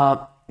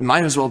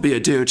 Might as well be a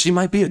dude. She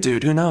might be a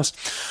dude, who knows?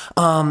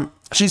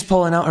 She's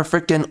pulling out her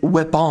freaking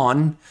whip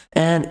on,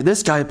 and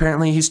this guy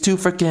apparently he's got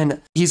a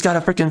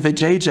freaking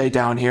vajayjay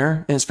down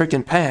here in his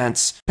freaking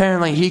pants.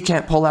 Apparently he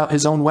can't pull out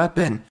his own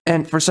weapon,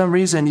 and for some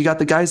reason you got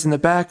the guys in the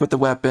back with the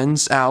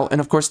weapons out, and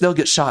of course they'll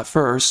get shot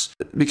first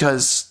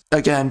because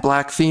again,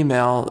 black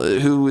female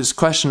who is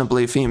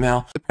questionably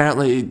female.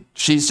 Apparently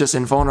she's just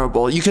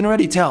invulnerable. You can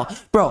already tell,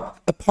 bro.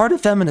 A part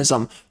of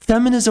feminism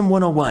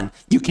 101.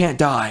 You can't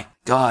die.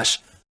 Gosh,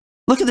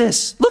 look at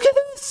this. Look at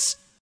this.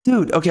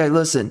 Dude, okay,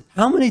 listen,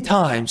 how many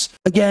times,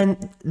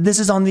 again, this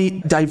is on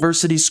the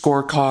diversity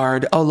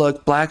scorecard. Oh,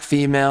 look, black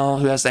female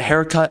who has the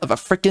haircut of a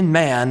freaking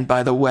man,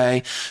 by the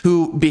way,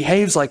 who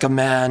behaves like a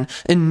man,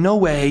 in no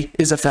way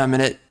is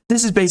effeminate.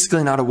 This is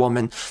basically not a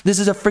woman. This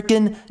is a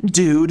freaking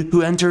dude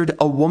who entered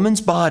a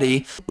woman's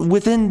body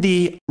within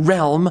the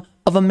realm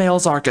of a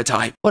male's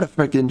archetype. What a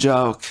freaking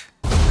joke.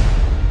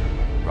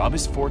 Rob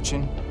his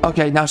fortune.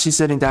 Okay, now she's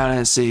sitting down in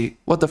a seat.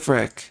 What the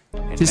frick?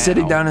 She's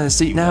sitting down in a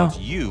seat now?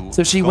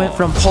 So she went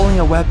from pulling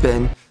a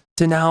weapon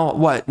to now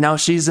what? Now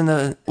she's in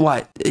the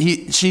what?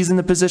 She's in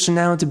the position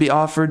now to be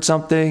offered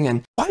something,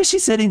 and why is she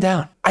sitting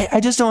down?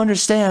 I just don't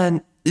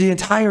understand the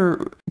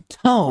entire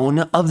tone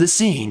of the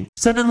scene.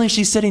 Suddenly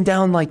she's sitting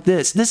down like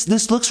this.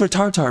 This looks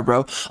retarded,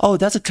 bro. Oh,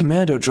 that's a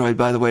commando droid,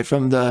 by the way,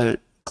 from the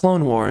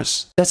Clone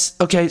Wars. That's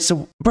okay.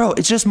 So bro,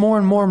 it's just more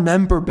and more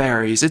member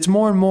berries. It's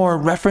more and more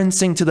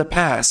referencing to the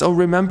past. Oh,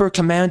 remember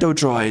commando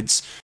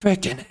droids?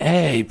 Frickin'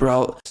 A,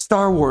 bro.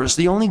 Star Wars,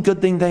 the only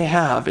good thing they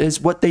have is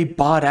what they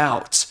bought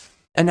out.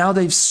 And now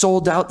they've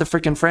sold out the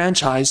freaking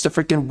franchise to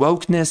freaking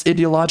wokeness,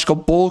 ideological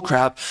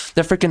bullcrap,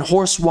 the freaking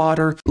horse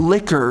water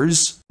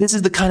liquors. This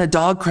is the kind of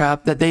dog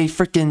crap that they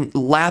freaking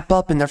lap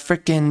up in their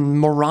freaking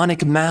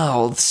moronic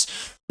mouths.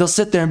 They'll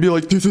sit there and be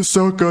like, this is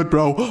so good,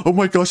 bro. Oh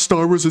my gosh,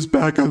 Star Wars is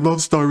back. I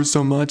love Star Wars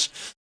so much.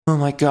 Oh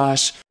my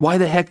gosh. Why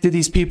the heck did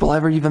these people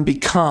ever even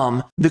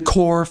become the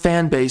core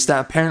fan base that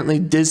apparently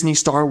Disney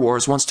Star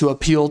Wars wants to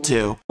appeal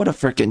to? What a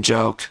freaking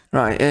joke.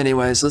 Right,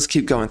 anyways, let's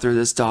keep going through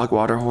this dog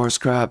water horse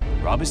crap.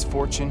 Rob his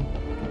fortune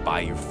and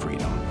buy your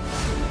freedom.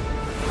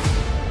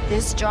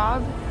 This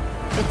job,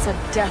 it's a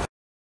death.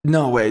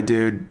 No way,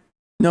 dude.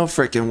 No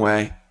freaking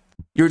way.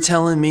 You're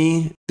telling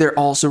me they're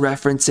also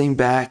referencing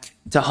back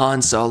to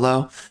Han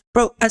Solo?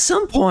 Bro, at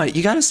some point,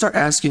 you gotta start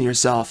asking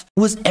yourself,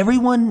 was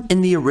everyone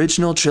in the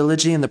original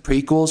trilogy and the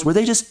prequels, were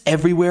they just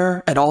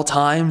everywhere at all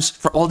times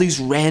for all these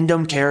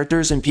random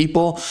characters and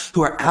people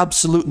who are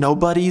absolute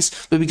nobodies?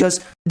 But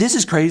because this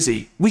is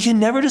crazy. We can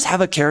never just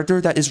have a character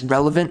that is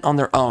relevant on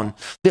their own.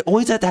 They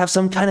always have to have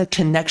some kind of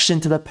connection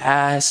to the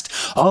past.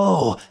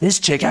 Oh, this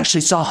chick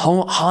actually saw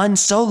Han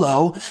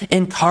Solo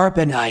in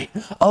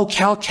Carbonite. Oh,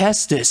 Cal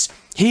Kestis,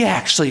 he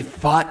actually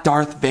fought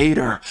Darth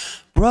Vader.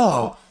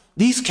 Bro,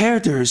 these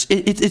characters,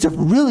 it's a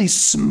really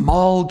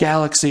small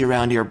galaxy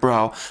around here,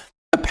 bro.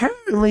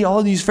 Apparently,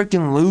 all these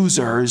freaking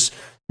losers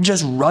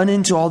just run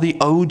into all the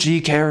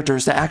OG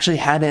characters that actually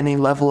had any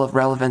level of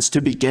relevance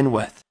to begin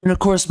with. And of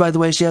course, by the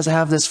way, she has to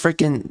have this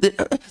freaking...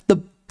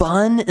 The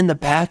bun in the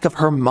back of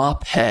her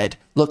mop head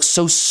looks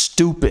so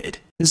stupid.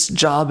 This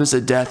job is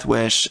a death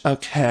wish.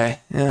 Okay,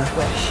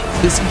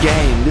 yeah.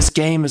 This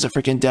game is a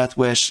freaking death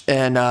wish,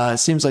 and it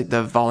seems like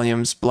the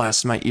volume's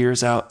blasting my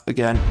ears out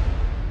again.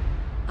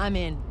 I'm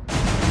in.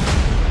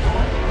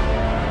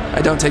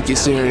 I don't take you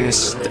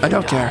serious. I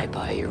don't care.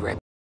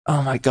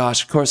 Oh my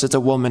gosh, of course it's a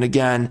woman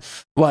again.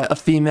 What, a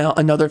female,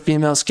 another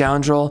female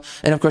scoundrel?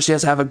 And of course she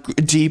has to have a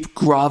deep,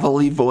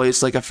 grovelly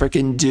voice like a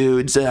freaking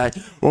dude. That,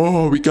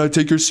 oh, we gotta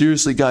take her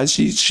seriously, guys.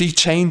 She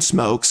chain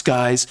smokes,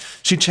 guys.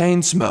 She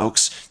chain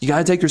smokes. You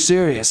gotta take her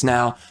serious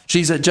now.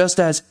 She's just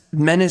as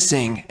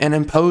menacing and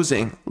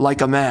imposing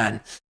like a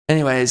man.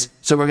 Anyways,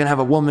 so we're gonna have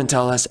a woman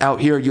tell us, out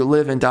here you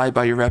live and die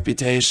by your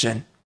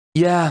reputation.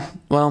 Yeah,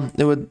 well,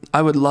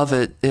 I would love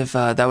it if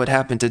that would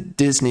happen to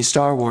Disney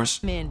Star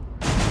Wars. I'm in.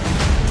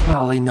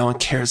 Golly, no one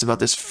cares about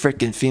this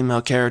freaking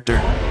female character.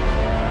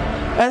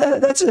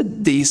 That's a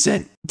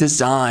decent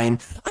design.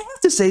 I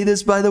have to say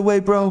this, by the way,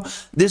 bro.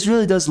 This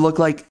really does look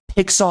like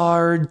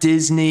Pixar,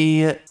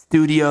 Disney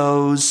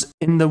Studios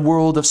in the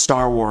world of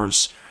Star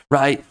Wars,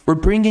 right? We're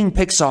bringing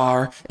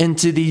Pixar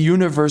into the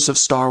universe of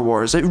Star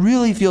Wars. It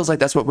really feels like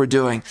that's what we're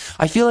doing.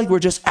 I feel like we're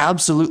just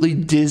absolutely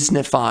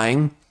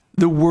Disneyfying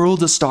the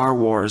world of Star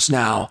Wars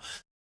now.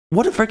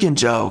 What a freaking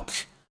joke.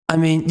 I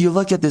mean, you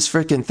look at this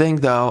freaking thing,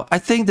 though. I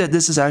think that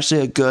this is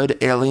actually a good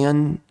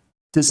alien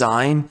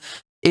design.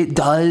 It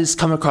does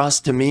come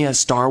across to me as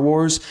Star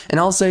Wars. And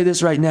I'll say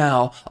this right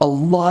now. A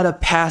lot of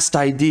past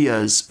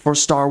ideas for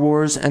Star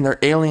Wars and their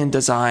alien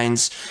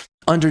designs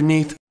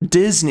underneath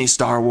Disney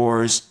Star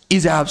Wars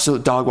is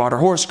absolute dog water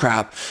horse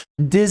crap.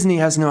 Disney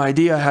has no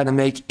idea how to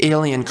make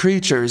alien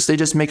creatures. They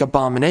just make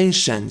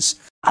abominations.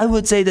 I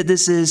would say that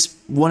this is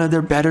one of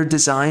their better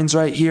designs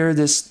right here.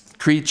 This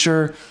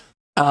creature.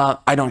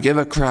 I don't give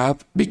a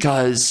crap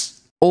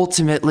because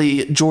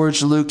ultimately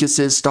George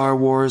Lucas's Star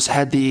Wars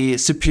had the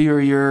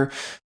superior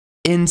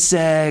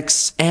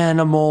insects,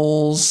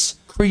 animals,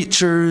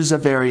 creatures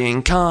of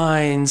varying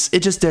kinds.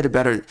 It just did a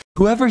better.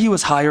 Whoever he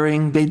was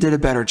hiring, they did a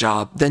better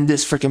job than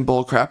this freaking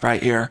bullcrap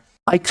right here.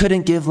 I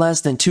couldn't give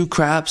less than 2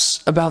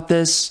 craps about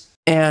this.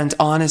 And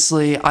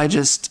honestly,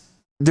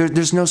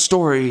 there's no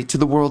story to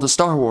the world of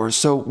Star Wars.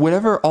 So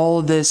whatever all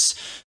of this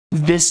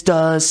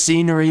vista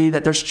scenery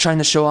that they're trying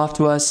to show off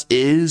to us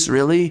is,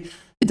 really,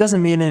 it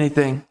doesn't mean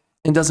anything.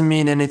 It doesn't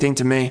mean anything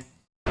to me.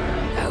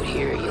 Out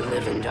here you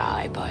live and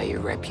die by your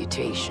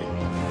reputation.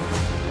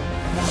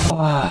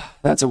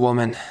 That's a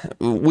woman.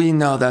 We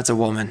know that's a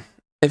woman.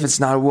 If it's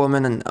not a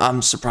woman, and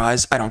I'm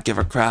surprised, I don't give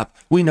a crap.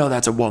 We know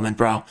that's a woman,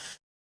 bro.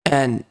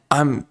 And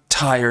I'm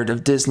tired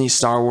of Disney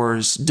Star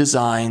Wars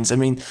designs. I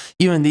mean,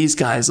 even these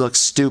guys look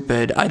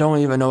stupid. I don't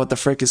even know what the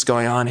frick is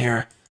going on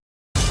here.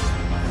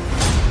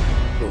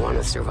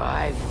 To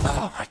survive.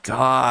 Oh my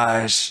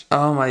gosh.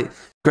 Oh my.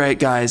 Great,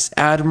 guys.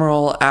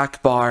 Admiral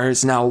Akbar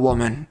is now a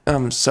woman.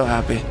 I'm so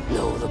happy.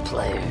 Know the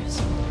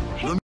players.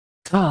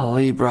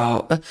 Golly,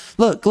 bro.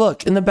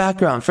 Look, in the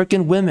background.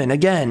 Freaking women.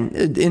 Again,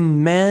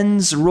 in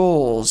men's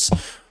roles.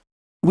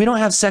 We don't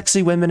have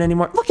sexy women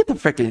anymore. Look at the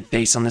freaking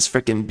face on this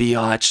freaking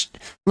biatch.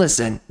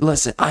 Listen.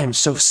 I am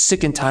so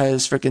sick and tired of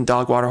this freaking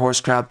dog water horse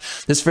crap.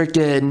 This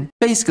freaking,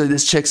 basically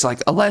this chick's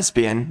like a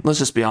lesbian. Let's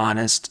just be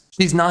honest.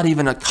 She's not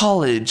even a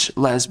college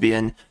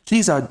lesbian.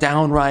 She's a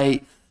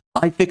downright,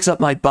 I fix up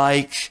my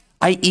bike,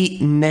 I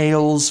eat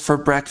nails for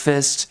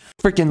breakfast.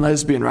 Freaking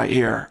lesbian right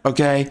here,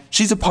 okay?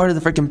 She's a part of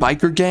the freaking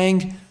biker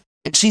gang,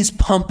 and she's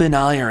pumping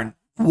iron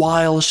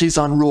while she's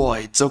on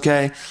roids,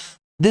 okay?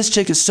 This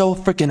chick is so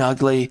freaking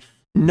ugly.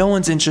 No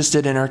one's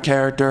interested in her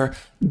character.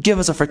 Give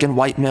us a freaking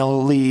white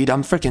male lead.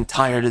 I'm freaking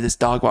tired of this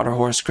dog water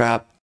horse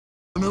crap.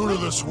 You're new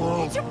to this world.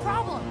 What's your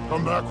problem?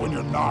 Come back when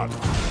you're not.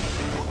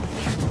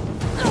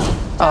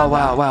 Oh,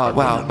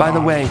 wow. By the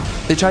way,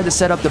 they tried to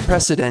set up the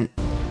precedent.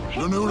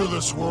 You're new to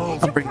this world.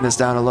 I'll bring this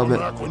down a little bit.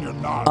 Come back when you're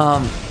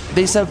not.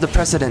 They set up the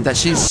precedent that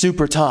she's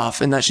super tough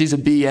and that she's a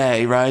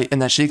BA, right?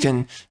 And that she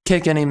can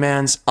kick any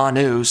man's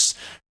anus.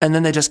 And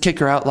then they just kick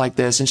her out like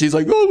this. And she's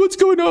like, oh, what's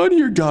going on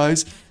here,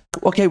 guys?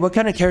 Okay, what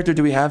kind of character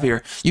do we have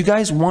here? You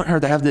guys want her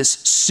to have this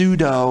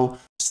pseudo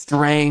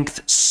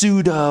strength,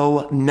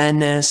 pseudo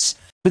menace,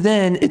 but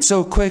then it's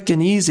so quick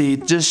and easy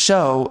to just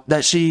show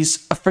that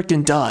she's a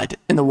freaking dud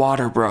in the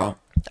water, bro.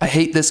 I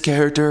hate this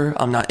character.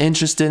 I'm not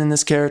interested in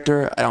this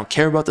character. I don't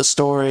care about the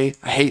story.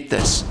 I hate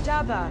this.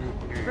 Jabba,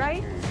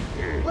 right?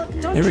 Look,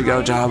 don't Here we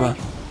go, try Jabba.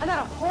 anything. I got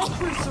a whole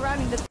crew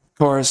surrounding this. Of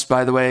course,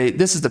 by the way,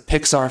 this is the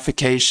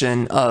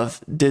Pixarification of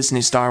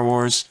Disney Star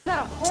Wars.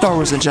 Star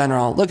Wars in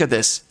general. Look at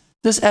this.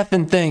 This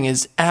effing thing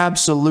is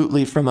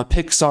absolutely from a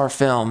Pixar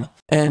film.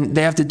 And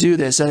they have to do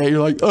this, and you're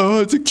like,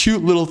 oh, it's a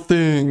cute little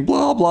thing,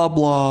 blah, blah,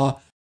 blah.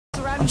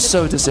 I'm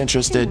so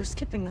disinterested. We're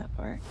skipping that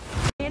part.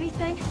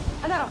 Anything?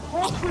 I got a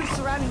whole crew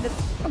surrounding this.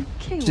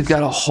 Okay. She's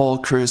got a whole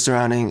crew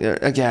surrounding,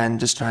 again,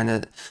 just trying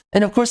to...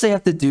 And of course they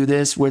have to do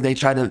this where they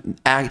try to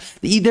act...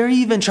 They're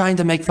even trying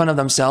to make fun of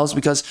themselves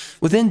because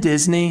within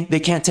Disney,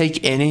 they can't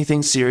take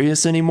anything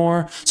serious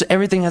anymore. So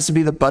everything has to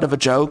be the butt of a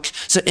joke.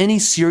 So any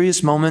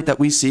serious moment that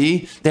we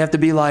see, they have to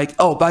be like,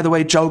 oh, by the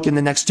way, joke in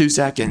the next 2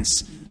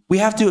 seconds. We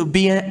have to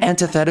be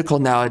antithetical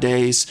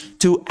nowadays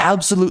to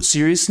absolute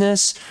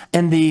seriousness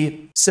and the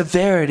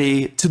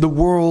severity to the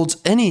world,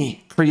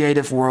 any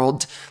creative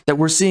world that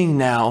we're seeing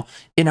now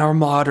in our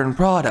modern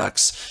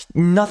products.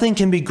 Nothing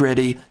can be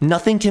gritty,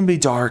 nothing can be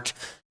dark.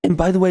 And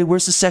by the way,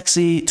 where's the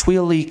sexy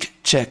Twi'lek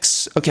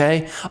chicks,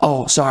 okay?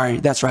 Oh, sorry,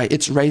 that's right.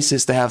 It's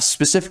racist to have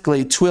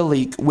specifically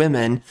Twi'lek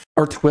women,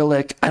 or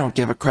Twi'lek, I don't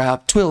give a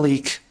crap.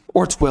 Twi'lek,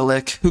 or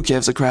Twi'lek, who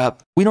gives a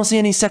crap? We don't see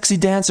any sexy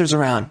dancers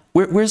around.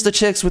 Where's the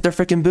chicks with their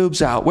freaking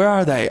boobs out? Where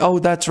are they? Oh,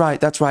 that's right,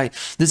 that's right.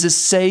 This is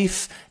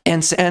safe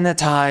and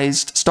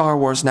sanitized Star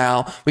Wars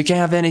now. We can't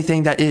have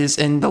anything that is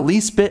in the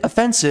least bit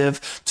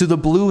offensive to the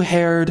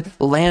blue-haired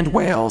land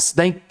whales.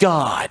 Thank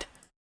God.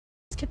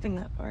 Skipping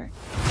that part.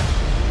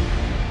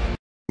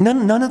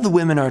 None of the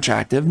women are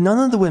attractive. None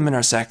of the women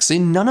are sexy.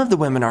 None of the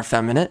women are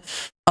feminine.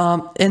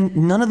 And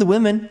none of the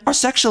women are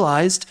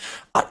sexualized.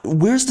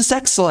 Where's the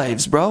sex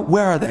slaves, bro?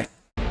 Where are they?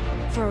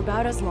 For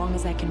about as long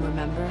as I can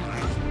remember,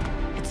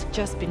 it's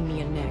just been me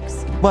and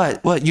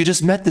Nyx. What? You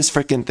just met this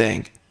freaking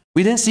thing.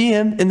 We didn't see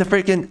him in the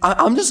freaking...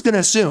 I'm just gonna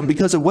assume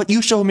because of what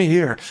you showed me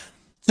here.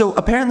 So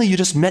apparently you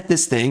just met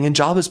this thing in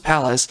Jabba's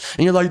palace,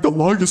 and you're like, the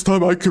longest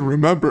time I can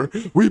remember,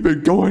 we've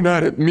been going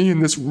at it, me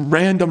and this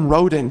random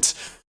rodent.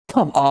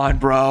 Come on,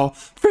 bro.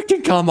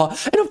 Freaking come on.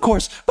 And of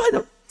course, by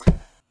the...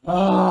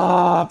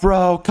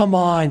 bro, come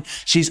on.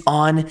 She's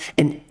on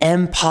an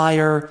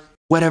Empire,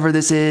 whatever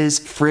this is,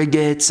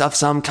 frigates of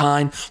some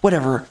kind,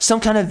 whatever, some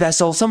kind of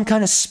vessel, some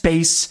kind of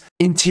space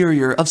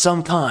interior of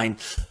some kind.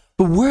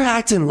 But we're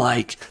acting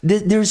like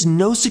there's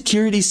no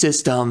security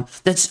system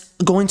that's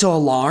going to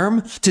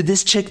alarm to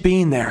this chick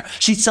being there.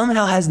 She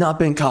somehow has not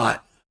been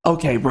caught.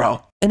 Okay,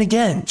 bro. And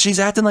again, she's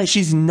acting like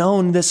she's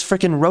known this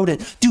freaking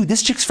rodent. Dude,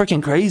 this chick's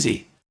freaking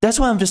crazy. That's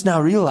why I'm just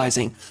now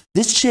realizing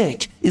this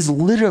chick is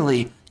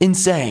literally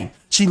insane.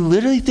 She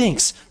literally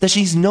thinks that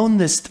she's known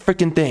this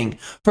freaking thing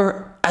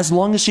for as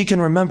long as she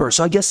can remember.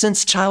 So I guess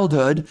since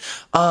childhood,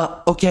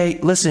 okay,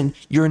 listen,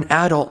 you're an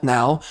adult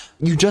now.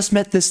 You just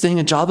met this thing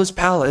in Jabba's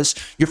palace.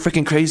 You're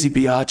freaking crazy,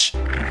 biatch.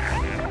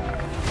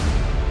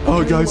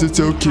 Oh, guys, it's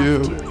so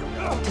cute.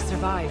 To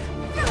survive.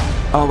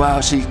 Oh,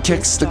 wow, she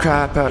kicks the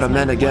crap out of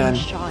men again.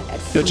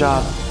 Good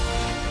job.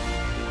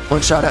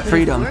 One shot at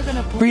freedom.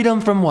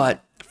 Freedom from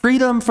what?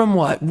 Freedom from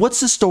what? What's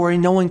the story?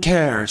 No one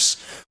cares.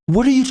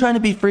 What are you trying to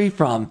be free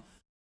from?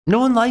 No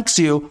one likes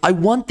you. I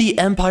want the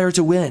Empire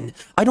to win.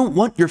 I don't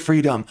want your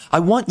freedom. I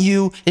want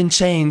you in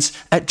chains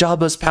at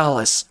Jabba's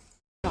palace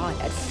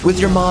with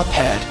your mop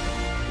head.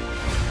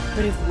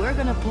 But if we're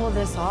gonna pull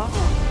this off,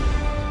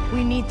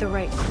 we need the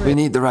right crew. We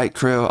need the right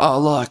crew. Oh,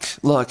 look.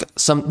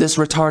 This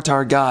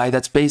retartar guy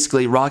that's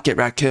basically Rocket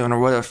Raccoon or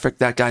whatever the frick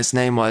that guy's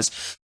name was.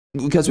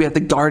 Because we have the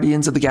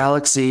Guardians of the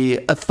Galaxy,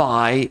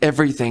 Phi,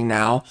 everything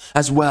now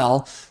as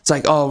well. It's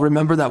like, oh,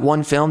 remember that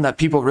one film that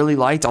people really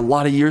liked a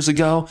lot of years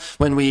ago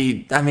when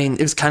I mean,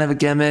 it was kind of a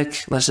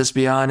gimmick, let's just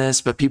be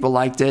honest, but people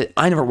liked it.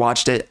 I never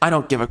watched it. I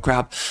don't give a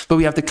crap. But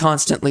we have to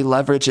constantly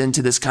leverage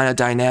into this kind of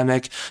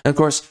dynamic. And of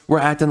course, we're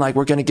acting like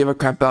we're going to give a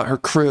crap about her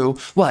crew.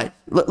 What?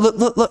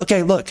 Look,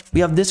 okay, look. We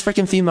have this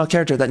freaking female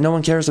character that no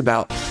one cares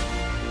about.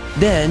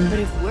 Then... But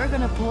if we're going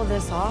to pull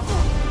this off,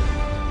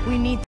 we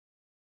need...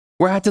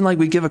 We're acting like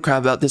we give a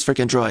crap about this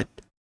freaking droid.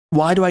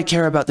 Why do I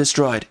care about this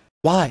droid?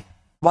 Why?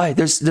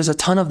 There's a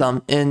ton of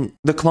them in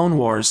the Clone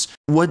Wars.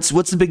 What's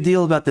the big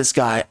deal about this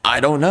guy?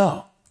 I don't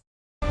know.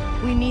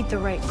 We need the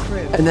right crew.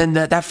 And then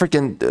that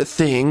freaking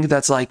thing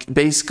that's like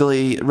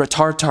basically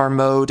retartar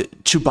mode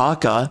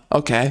Chewbacca.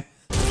 Okay.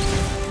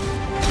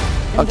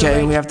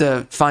 Okay, we have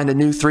to find a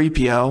new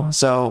 3PO.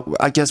 So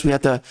I guess we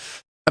have to...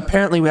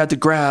 Apparently we had to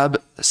grab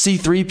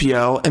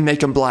C-3PO and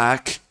make him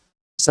black.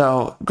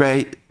 So,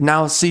 great.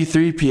 Now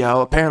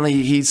C-3PO,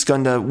 apparently he's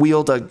going to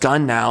wield a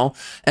gun now.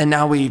 And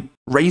now we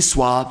race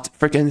swapped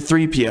freaking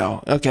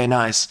 3PO. Okay,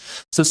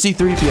 nice. So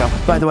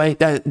C-3PO, by the way,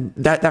 that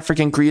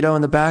freaking Greedo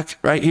in the back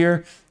right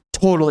here,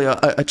 totally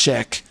a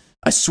chick.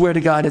 I swear to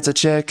God it's a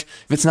chick.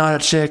 If it's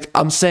not a chick,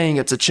 I'm saying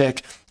it's a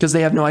chick. Because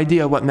they have no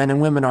idea what men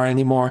and women are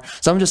anymore.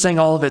 So I'm just saying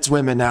all of it's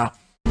women now.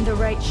 The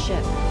right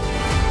ship.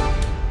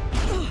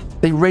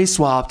 They race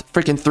swapped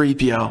freaking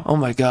 3PO. Oh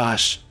my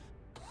gosh.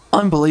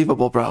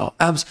 Unbelievable, bro.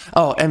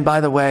 Oh, and by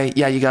the way,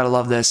 yeah, you gotta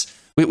love this.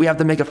 We have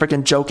to make a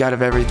freaking joke out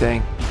of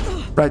everything.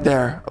 Right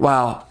there.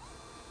 Wow.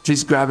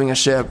 She's grabbing a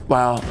ship.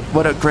 Wow.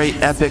 What a great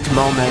epic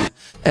moment.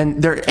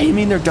 And they're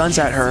aiming their guns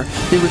at her.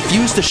 They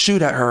refuse to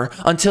shoot at her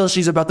until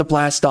she's about to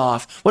blast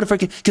off. What a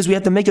freaking... Because we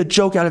have to make a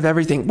joke out of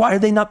everything. Why are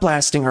they not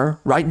blasting her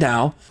right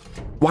now?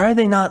 Why are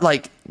they not,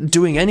 like,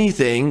 doing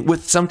anything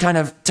with some kind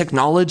of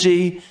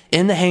technology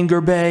in the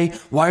hangar bay?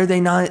 Why are they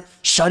not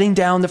shutting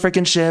down the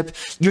freaking ship?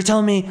 You're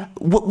telling me,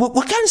 what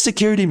kind of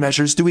security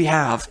measures do we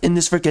have in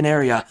this freaking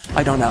area?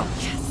 I don't know.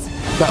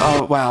 But,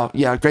 oh, wow.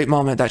 Yeah, great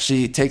moment that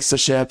she takes the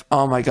ship.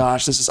 Oh my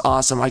gosh, this is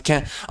awesome. I'm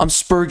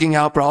spurging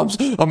out, bro. I'm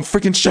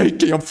freaking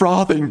shaking. I'm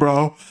frothing,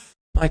 bro.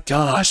 My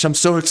gosh, I'm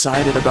so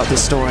excited about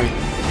this story.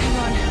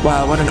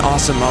 Wow, what an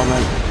awesome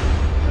moment.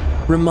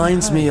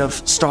 Reminds me of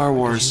Star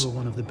Wars.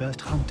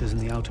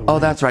 Oh,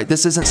 that's right.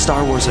 This isn't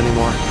Star Wars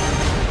anymore.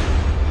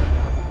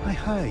 I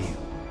hire you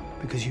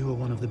Because you are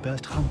one of the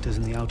best hunters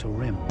in the Outer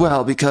Rim.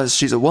 Well, because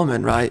she's a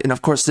woman, right? And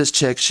of course, this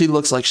chick, she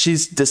looks like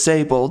she's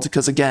disabled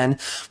because, again,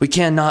 we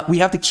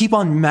have to keep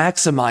on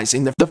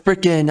maximizing the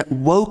freaking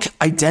woke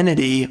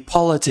identity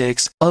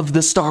politics of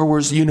the Star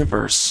Wars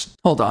universe.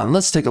 Hold on,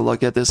 let's take a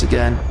look at this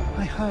again.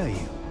 I hire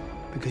you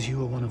because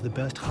you are one of the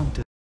best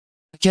hunters.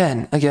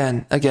 Again,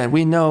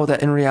 we know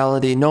that in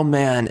reality, no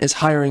man is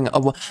hiring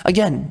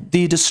again,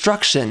 the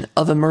destruction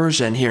of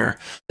immersion here.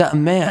 That a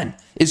man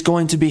is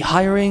going to be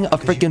hiring a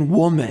freaking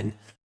woman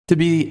to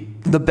be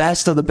the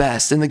best of the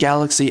best in the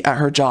galaxy at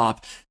her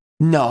job.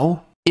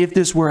 No, if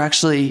this were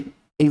actually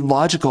a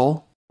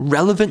logical,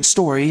 relevant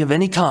story of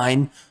any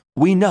kind,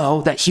 we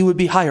know that he would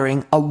be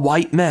hiring a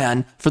white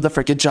man for the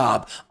freaking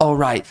job. All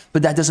right,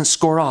 but that doesn't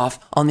score off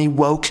on the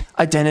woke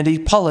identity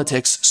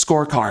politics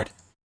scorecard.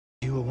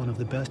 You are one of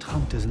the best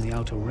hunters in the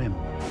Outer Rim.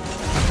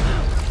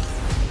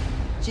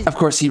 Of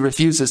course, he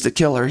refuses to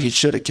kill her. He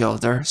should have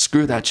killed her.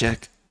 Screw that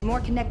chick. More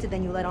connected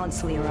than you let on,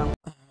 Slero.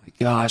 Oh my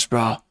gosh,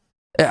 bro.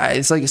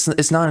 It's like,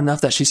 it's not enough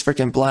that she's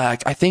freaking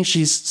black. I think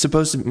she's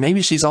supposed to,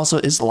 maybe she's also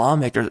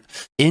Islamic or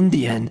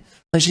Indian.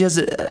 Like she has,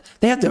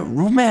 they have to,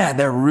 man,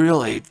 they're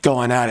really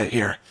going at it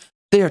here.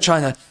 They are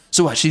trying to,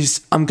 so what,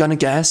 I'm gonna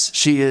guess,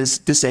 she is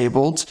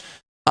disabled,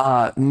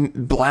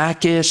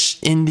 blackish,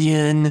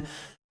 Indian,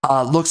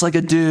 looks like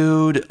a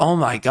dude. Oh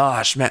my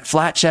gosh, man,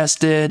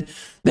 flat-chested.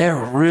 They're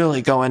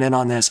really going in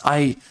on this.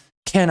 I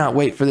cannot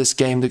wait for this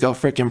game to go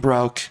freaking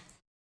broke.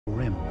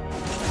 Rim.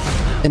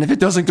 And if it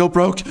doesn't go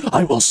broke,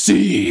 I will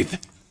seethe.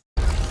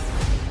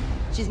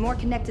 She's more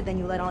connected than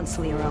you let on,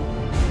 Slero.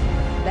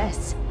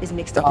 Vess is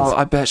mixed up. Oh,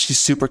 I bet she's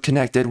super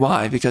connected.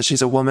 Why? Because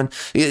she's a woman.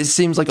 It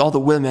seems like all the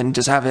women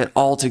just have it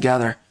all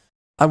together.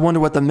 I wonder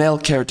what the male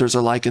characters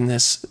are like in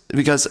this,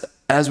 because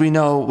as we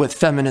know with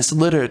feminist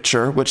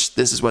literature, which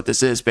this is what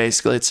this is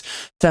basically, it's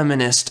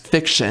feminist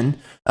fiction,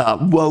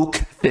 woke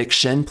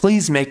fiction.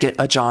 Please make it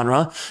a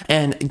genre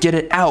and get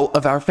it out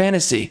of our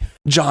fantasy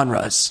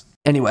genres.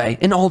 Anyway,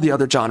 in all the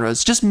other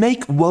genres, just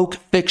make woke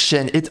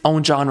fiction its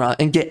own genre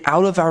and get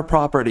out of our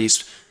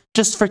properties.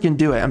 Just freaking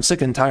do it. I'm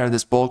sick and tired of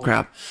this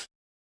bullcrap.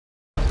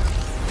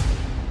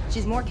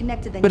 She's more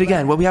connected than. But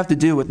again, what we have to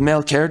do with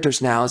male characters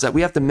now is that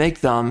we have to make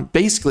them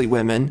basically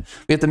women.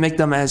 We have to make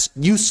them as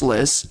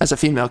useless as a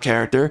female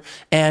character,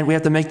 and we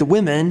have to make the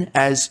women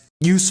as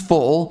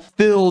useful,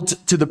 filled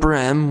to the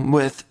brim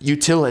with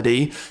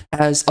utility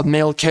as a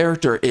male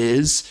character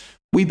is.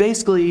 We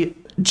basically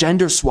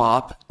gender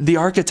swap the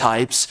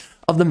archetypes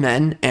of the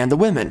men and the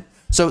women.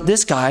 So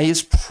this guy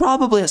is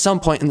probably at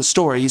some point in the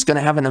story, he's going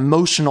to have an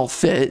emotional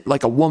fit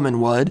like a woman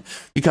would,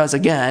 because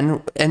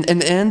again,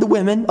 and the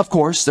women, of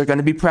course, they're going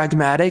to be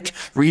pragmatic,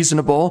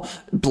 reasonable,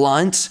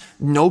 blunt,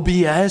 no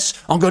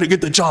BS. I'm going to get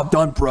the job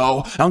done,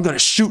 bro. I'm going to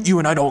shoot you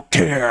and I don't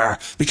care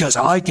because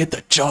I get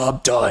the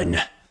job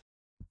done.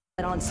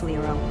 On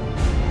Slero.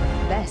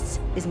 Vess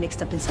is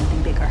mixed up in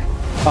something bigger.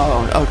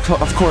 Oh,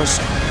 of course.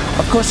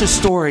 Of course, his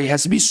story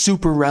has to be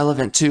super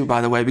relevant too,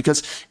 by the way,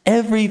 because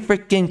every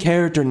freaking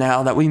character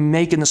now that we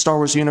make in the Star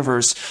Wars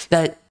universe,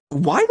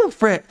 why the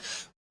frick?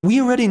 We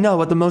already know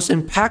what the most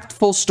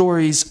impactful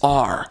stories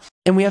are.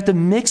 And we have to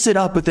mix it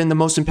up within the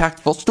most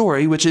impactful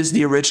story, which is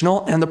the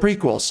original and the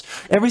prequels.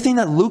 Everything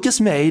that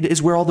Lucas made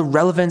is where all the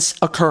relevance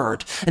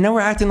occurred. And now we're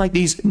acting like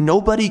these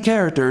nobody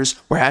characters,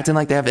 we're acting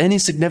like they have any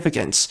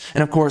significance.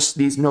 And of course,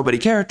 these nobody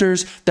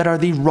characters that are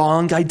the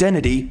wrong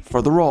identity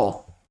for the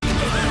role.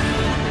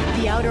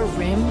 The Outer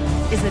Rim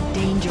is a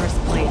dangerous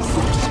place.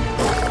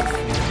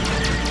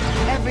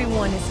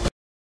 Everyone is...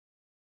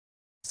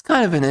 It's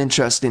kind of an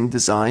interesting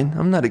design.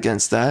 I'm not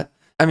against that.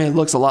 I mean, it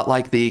looks a lot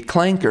like the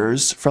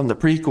Clankers from the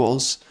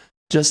prequels,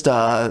 just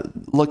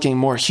looking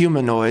more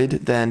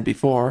humanoid than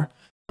before.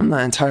 I'm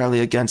not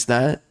entirely against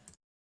that.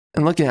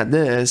 And looking at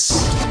this,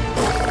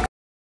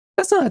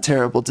 that's not a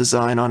terrible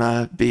design on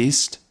a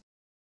beast.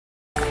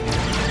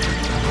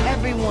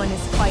 Everyone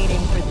is fighting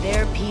for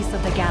their piece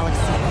of the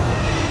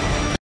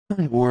galaxy.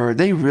 My word,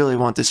 they really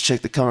want this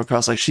chick to come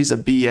across like she's a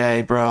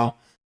BA, bro.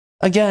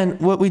 Again,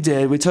 what we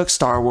did, we took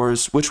Star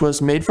Wars, which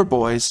was made for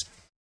boys,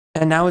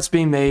 and now it's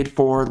being made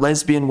for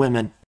lesbian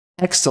women.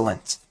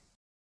 Excellent.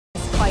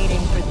 Fighting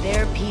for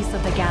their piece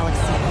of the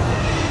galaxy.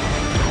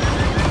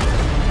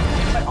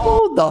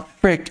 Hold the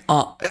frick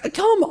up.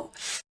 Come on.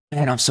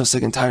 Man, I'm so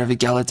sick and tired of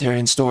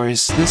egalitarian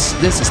stories.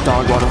 This is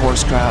dog water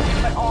horse crap.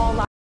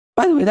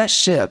 By the way, that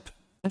ship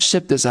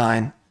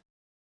design.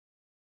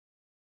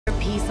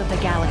 Piece of the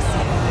galaxy.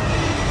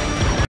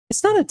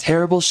 It's not a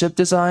terrible ship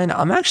design.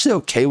 I'm actually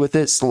okay with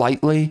it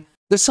slightly.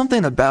 There's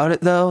something about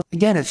it though.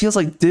 Again, it feels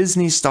like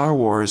Disney Star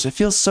Wars. It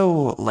feels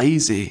so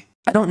lazy.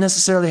 I don't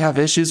necessarily have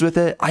issues with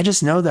it. I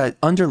just know that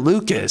under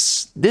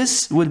Lucas,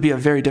 this would be a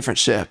very different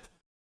ship.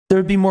 There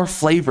would be more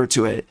flavor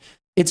to it.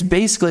 It's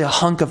basically a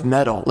hunk of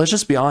metal. Let's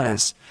just be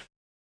honest.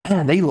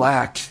 Man, they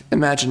lack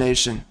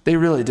imagination. They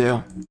really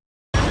do.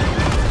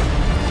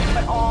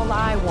 But all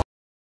I want.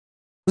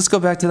 Let's go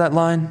back to that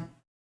line.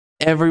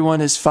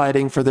 Everyone is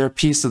fighting for their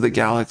piece of the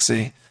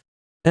galaxy.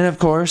 And of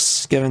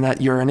course, given that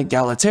you're an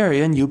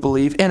egalitarian, you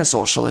believe, and a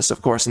socialist,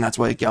 of course, and that's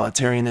what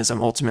egalitarianism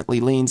ultimately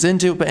leans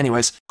into. But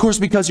anyways, of course,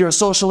 because you're a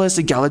socialist,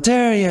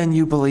 egalitarian,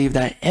 you believe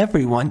that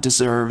everyone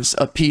deserves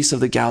a piece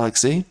of the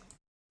galaxy.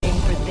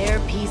 For their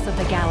piece of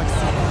the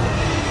galaxy.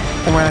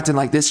 And we're acting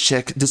like this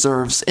chick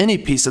deserves any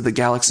piece of the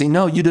galaxy.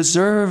 No, you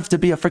deserve to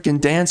be a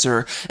freaking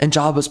dancer in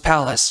Jabba's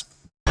palace.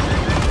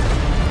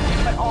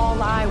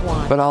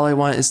 But all I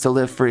want is to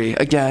live free.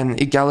 Again,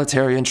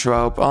 egalitarian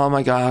trope. Oh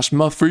my gosh,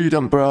 my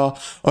freedom, bro.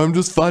 I'm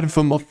just fighting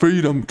for my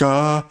freedom,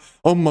 guy.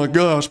 Oh my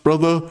gosh,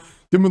 brother.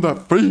 Give me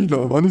that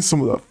freedom. I need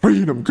some of that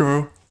freedom,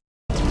 girl.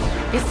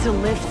 It's to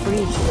live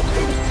free.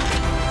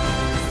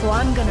 So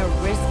I'm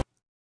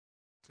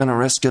gonna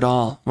risk it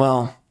all.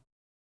 Well,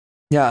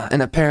 yeah,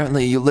 and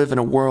apparently you live in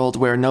a world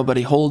where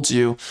nobody holds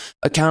you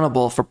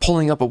accountable for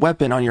pulling up a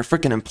weapon on your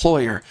freaking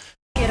employer.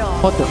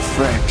 What the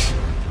frick?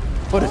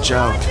 What a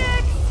joke.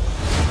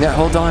 Yeah,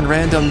 hold on,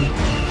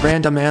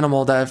 random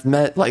animal that I've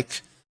met,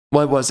 like,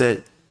 what was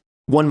it,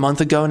 1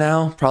 month ago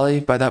now, probably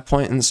by that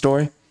point in the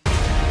story.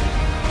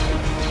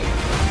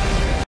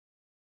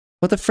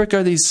 What the frick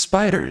are these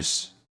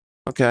spiders?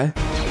 Okay.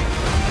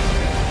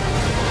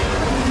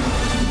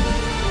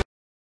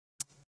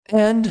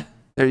 And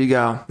there you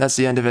go. That's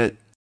the end of it.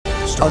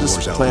 I'll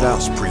just play it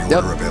out.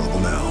 Yep.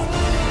 Available now.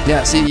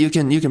 Yeah, see, you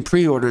can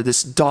pre-order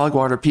this dog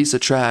water piece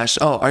of trash.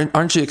 Oh,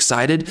 aren't you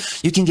excited?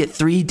 You can get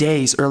 3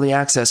 days early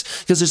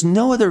access because there's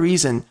no other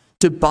reason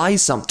to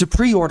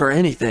pre-order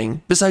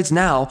anything. Besides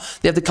now,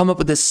 they have to come up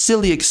with this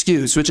silly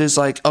excuse, which is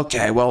like,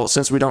 okay, well,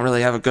 since we don't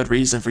really have a good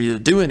reason for you to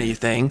do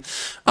anything,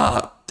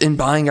 in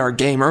buying our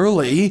game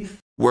early,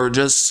 we're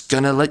just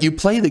gonna let you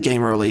play the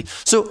game early.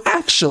 So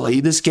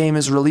actually, this game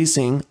is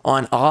releasing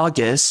on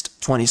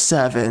August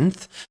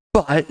 27th.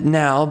 But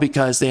now,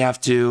 because they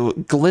have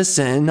to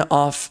glisten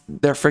off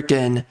their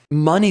frickin'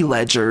 money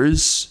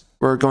ledgers,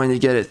 we're going to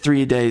get it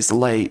 3 days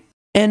late.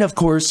 And of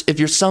course, if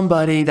you're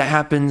somebody that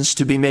happens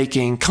to be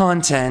making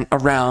content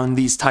around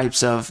these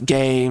types of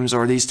games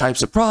or these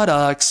types of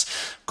products,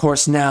 of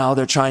course now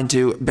they're trying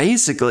to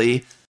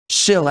basically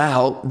shill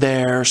out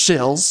their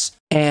shills,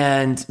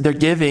 and they're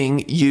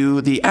giving you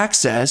the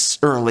access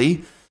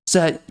early so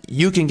that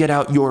you can get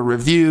out your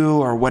review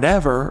or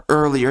whatever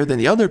earlier than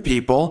the other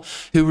people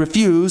who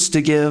refuse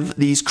to give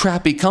these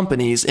crappy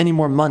companies any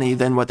more money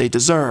than what they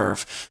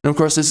deserve. And of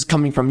course, this is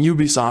coming from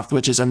Ubisoft,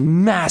 which is a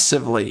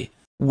massively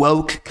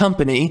woke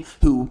company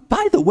who,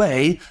 by the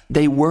way,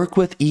 they work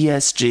with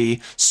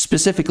ESG,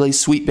 specifically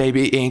Sweet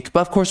Baby Inc.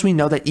 But of course, we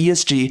know that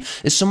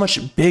ESG is so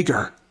much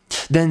bigger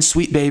than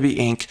Sweet Baby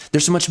Inc.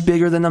 They're so much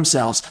bigger than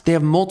themselves. They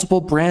have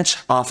multiple branch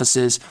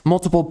offices,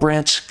 multiple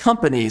branch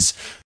companies.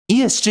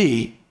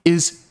 ESG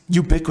is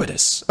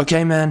ubiquitous,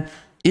 okay, man?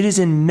 It is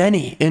in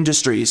many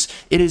industries.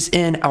 It is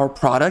in our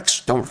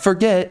products. Don't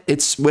forget,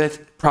 it's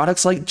with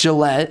products like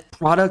Gillette,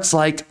 products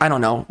like, I don't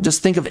know,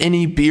 just think of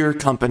any beer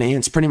company.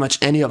 It's pretty much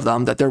any of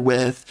them that they're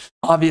with.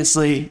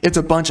 Obviously, it's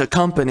a bunch of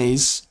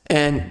companies,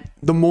 and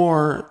the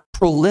more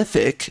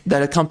prolific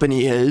that a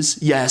company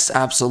is, yes,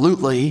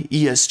 absolutely,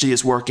 ESG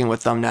is working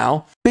with them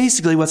now.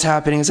 Basically, what's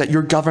happening is that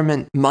your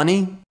government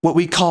money, what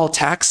we call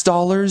tax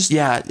dollars,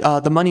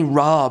 the money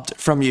robbed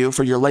from you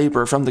for your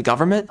labor from the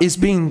government, is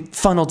being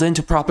funneled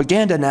into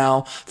propaganda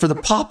now for the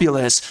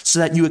populace so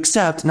that you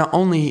accept not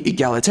only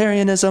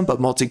egalitarianism, but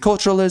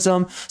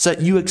multiculturalism, so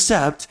that you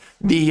accept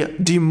the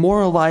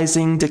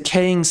demoralizing,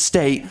 decaying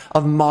state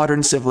of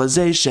modern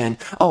civilization.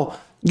 Oh,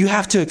 you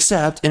have to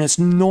accept, and it's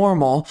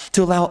normal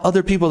to allow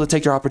other people to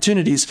take your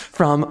opportunities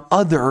from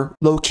other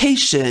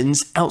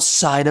locations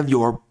outside of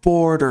your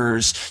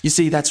borders. You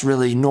see, that's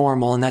really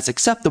normal and that's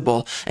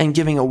acceptable. And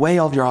giving away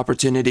all of your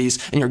opportunities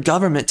and your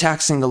government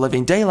taxing the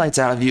living daylights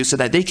out of you so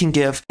that they can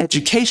give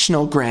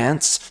educational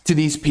grants to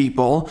these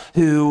people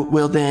who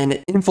will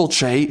then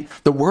infiltrate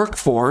the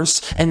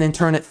workforce and then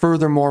turn it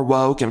further more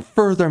woke and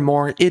further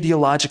more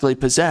ideologically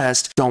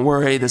possessed. Don't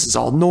worry, this is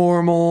all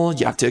normal.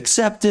 You have to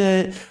accept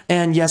it.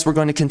 And yes, we're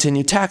going to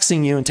continue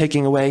taxing you and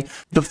taking away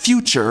the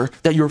future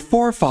that your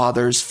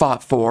forefathers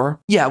fought for.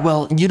 Yeah,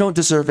 well, you don't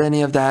deserve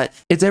any of that.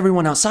 It's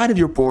everyone outside of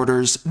your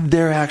borders.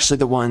 They're actually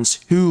the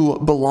ones who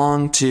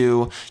belong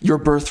to your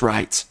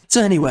birthright.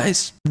 So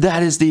anyways,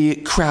 that is the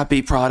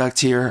crappy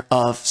product here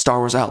of Star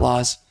Wars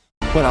Outlaws.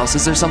 What else?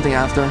 Is there something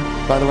after,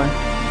 by the way?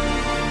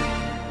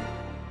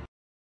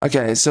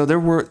 Okay, so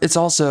it's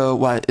also,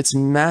 what? It's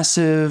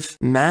Massive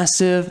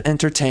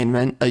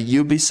Entertainment, a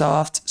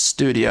Ubisoft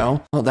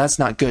studio. Well, that's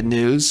not good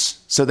news.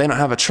 So they don't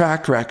have a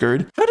track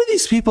record. How do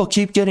these people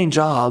keep getting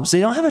jobs? They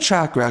don't have a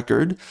track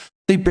record.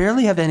 They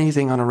barely have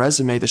anything on a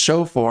resume to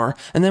show for.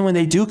 And then when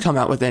they do come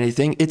out with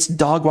anything, it's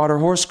dog water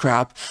horse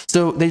crap.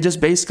 So they just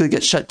basically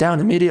get shut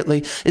down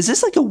immediately. Is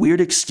this like a weird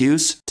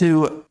excuse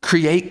to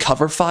create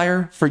cover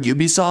fire for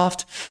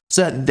Ubisoft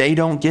so that they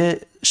don't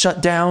get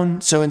shut down?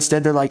 So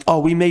instead they're like, oh,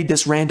 we made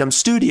this random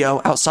studio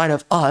outside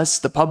of us,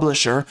 the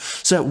publisher,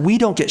 so that we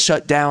don't get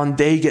shut down,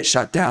 they get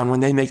shut down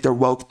when they make their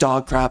woke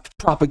dog crap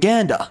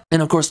propaganda.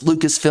 And of course,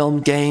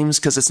 Lucasfilm Games,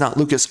 because it's not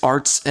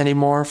LucasArts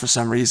anymore for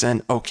some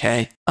reason.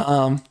 Okay.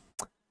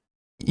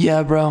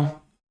 Yeah,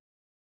 bro.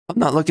 I'm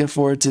not looking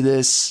forward to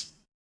this.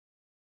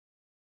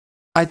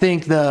 I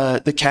think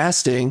the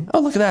casting,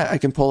 oh, look at that. I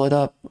can pull it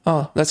up.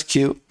 Oh, that's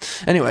cute.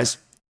 Anyways,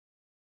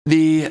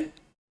 the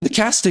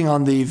casting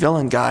on the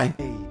villain guy,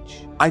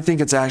 I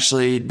think it's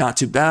actually not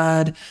too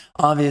bad.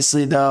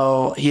 Obviously,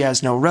 though, he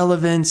has no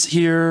relevance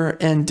here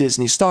in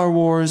Disney Star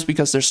Wars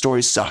because their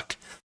stories suck.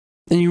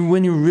 And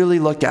when you really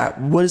look at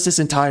what is this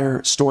entire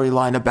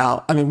storyline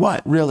about, I mean,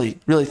 what? Really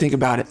think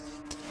about it.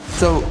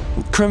 So,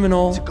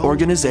 criminal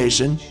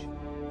organization.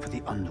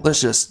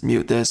 Let's just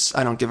mute this.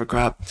 I don't give a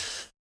crap.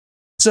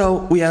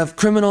 So, we have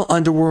criminal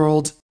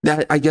underworld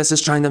that I guess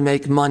is trying to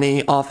make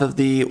money off of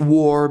the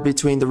war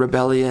between the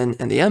rebellion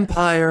and the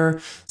empire.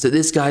 So,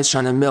 this guy's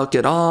trying to milk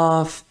it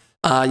off.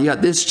 You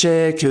got this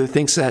chick who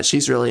thinks that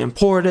she's really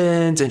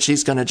important and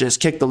she's gonna just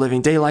kick the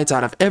living daylights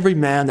out of every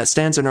man that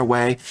stands in her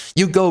way.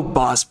 You go,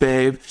 boss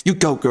babe. You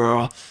go,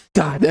 girl.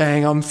 God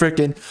dang, I'm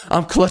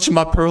clutching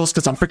my pearls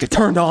because I'm freaking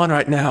turned on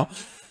right now.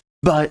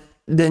 But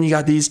then you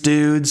got these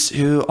dudes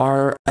who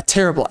are a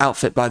terrible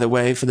outfit, by the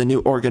way, for the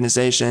new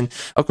organization.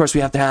 Of course,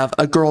 we have to have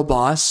a girl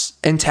boss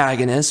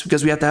antagonist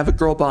because we have to have a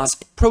girl boss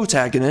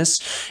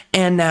protagonist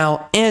and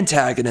now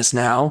antagonist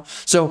now.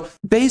 So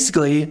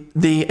basically,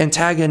 the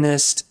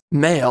antagonist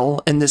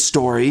male in this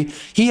story,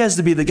 he has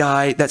to be the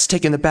guy that's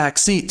taking the back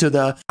seat to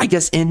the, I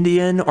guess,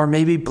 Indian or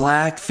maybe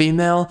black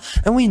female.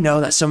 And we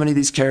know that so many of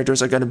these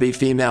characters are going to be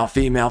female,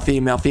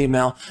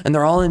 and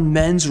they're all in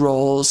men's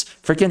roles.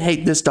 Freaking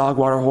hate this dog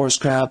water horse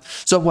crap.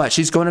 So what?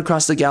 She's going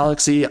across the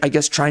galaxy, I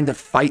guess, trying to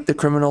fight the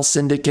criminal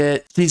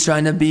syndicate. She's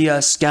trying to be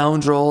a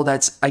scoundrel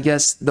that's, I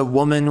guess, the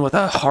woman with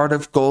a heart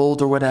of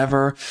gold or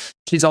whatever.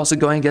 She's also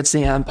going against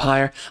the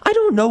Empire. I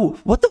don't know.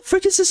 What the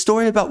frick is this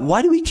story about?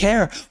 Why do we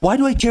care? Why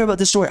do I care about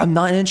this story? I'm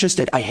not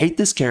interested. I hate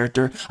this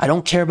character. I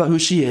don't care about who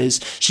she is.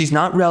 She's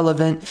not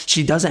relevant.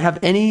 She doesn't have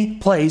any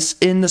place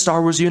in the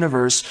Star Wars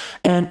universe.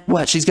 And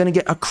what? She's going to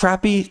get a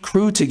crappy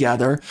crew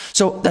together.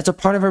 So that's a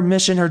part of her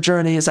mission, her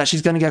journey, is that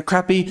she's going to get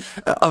crappy.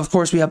 Of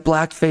course, we have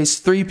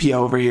Blackface 3PO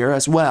over here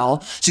as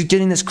well. She's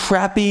getting this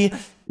crappy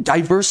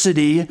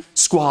diversity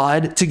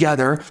squad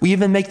together. We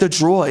even make the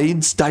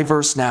droids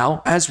diverse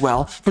now as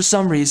well for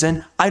some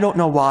reason. I don't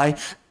know why.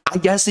 I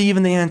guess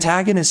even the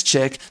antagonist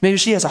chick, maybe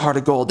she has a heart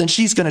of gold and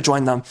she's going to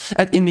join them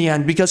in the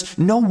end because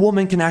no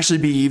woman can actually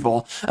be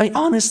evil. I mean,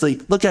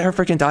 honestly, look at her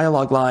freaking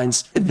dialogue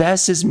lines.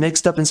 Vess is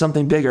mixed up in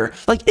something bigger.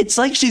 Like, it's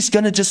like she's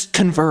going to just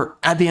convert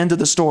at the end of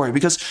the story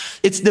because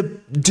it's the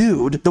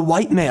dude, the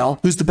white male,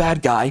 who's the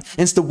bad guy, and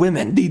it's the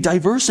women, the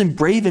diverse and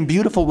brave and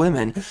beautiful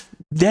women.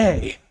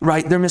 They're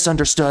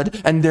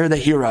misunderstood and they're the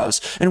heroes.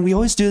 And we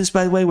always do this,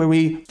 by the way, where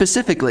we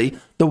specifically,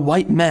 the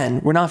white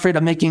men, we're not afraid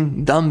of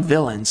making them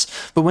villains.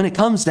 But when it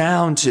comes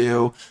down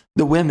to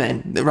the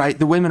women, right,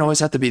 the women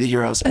always have to be the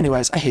heroes.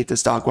 Anyways, I hate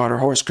this dog water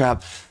horse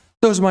crap.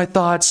 Those are my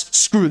thoughts.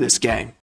 Screw this game.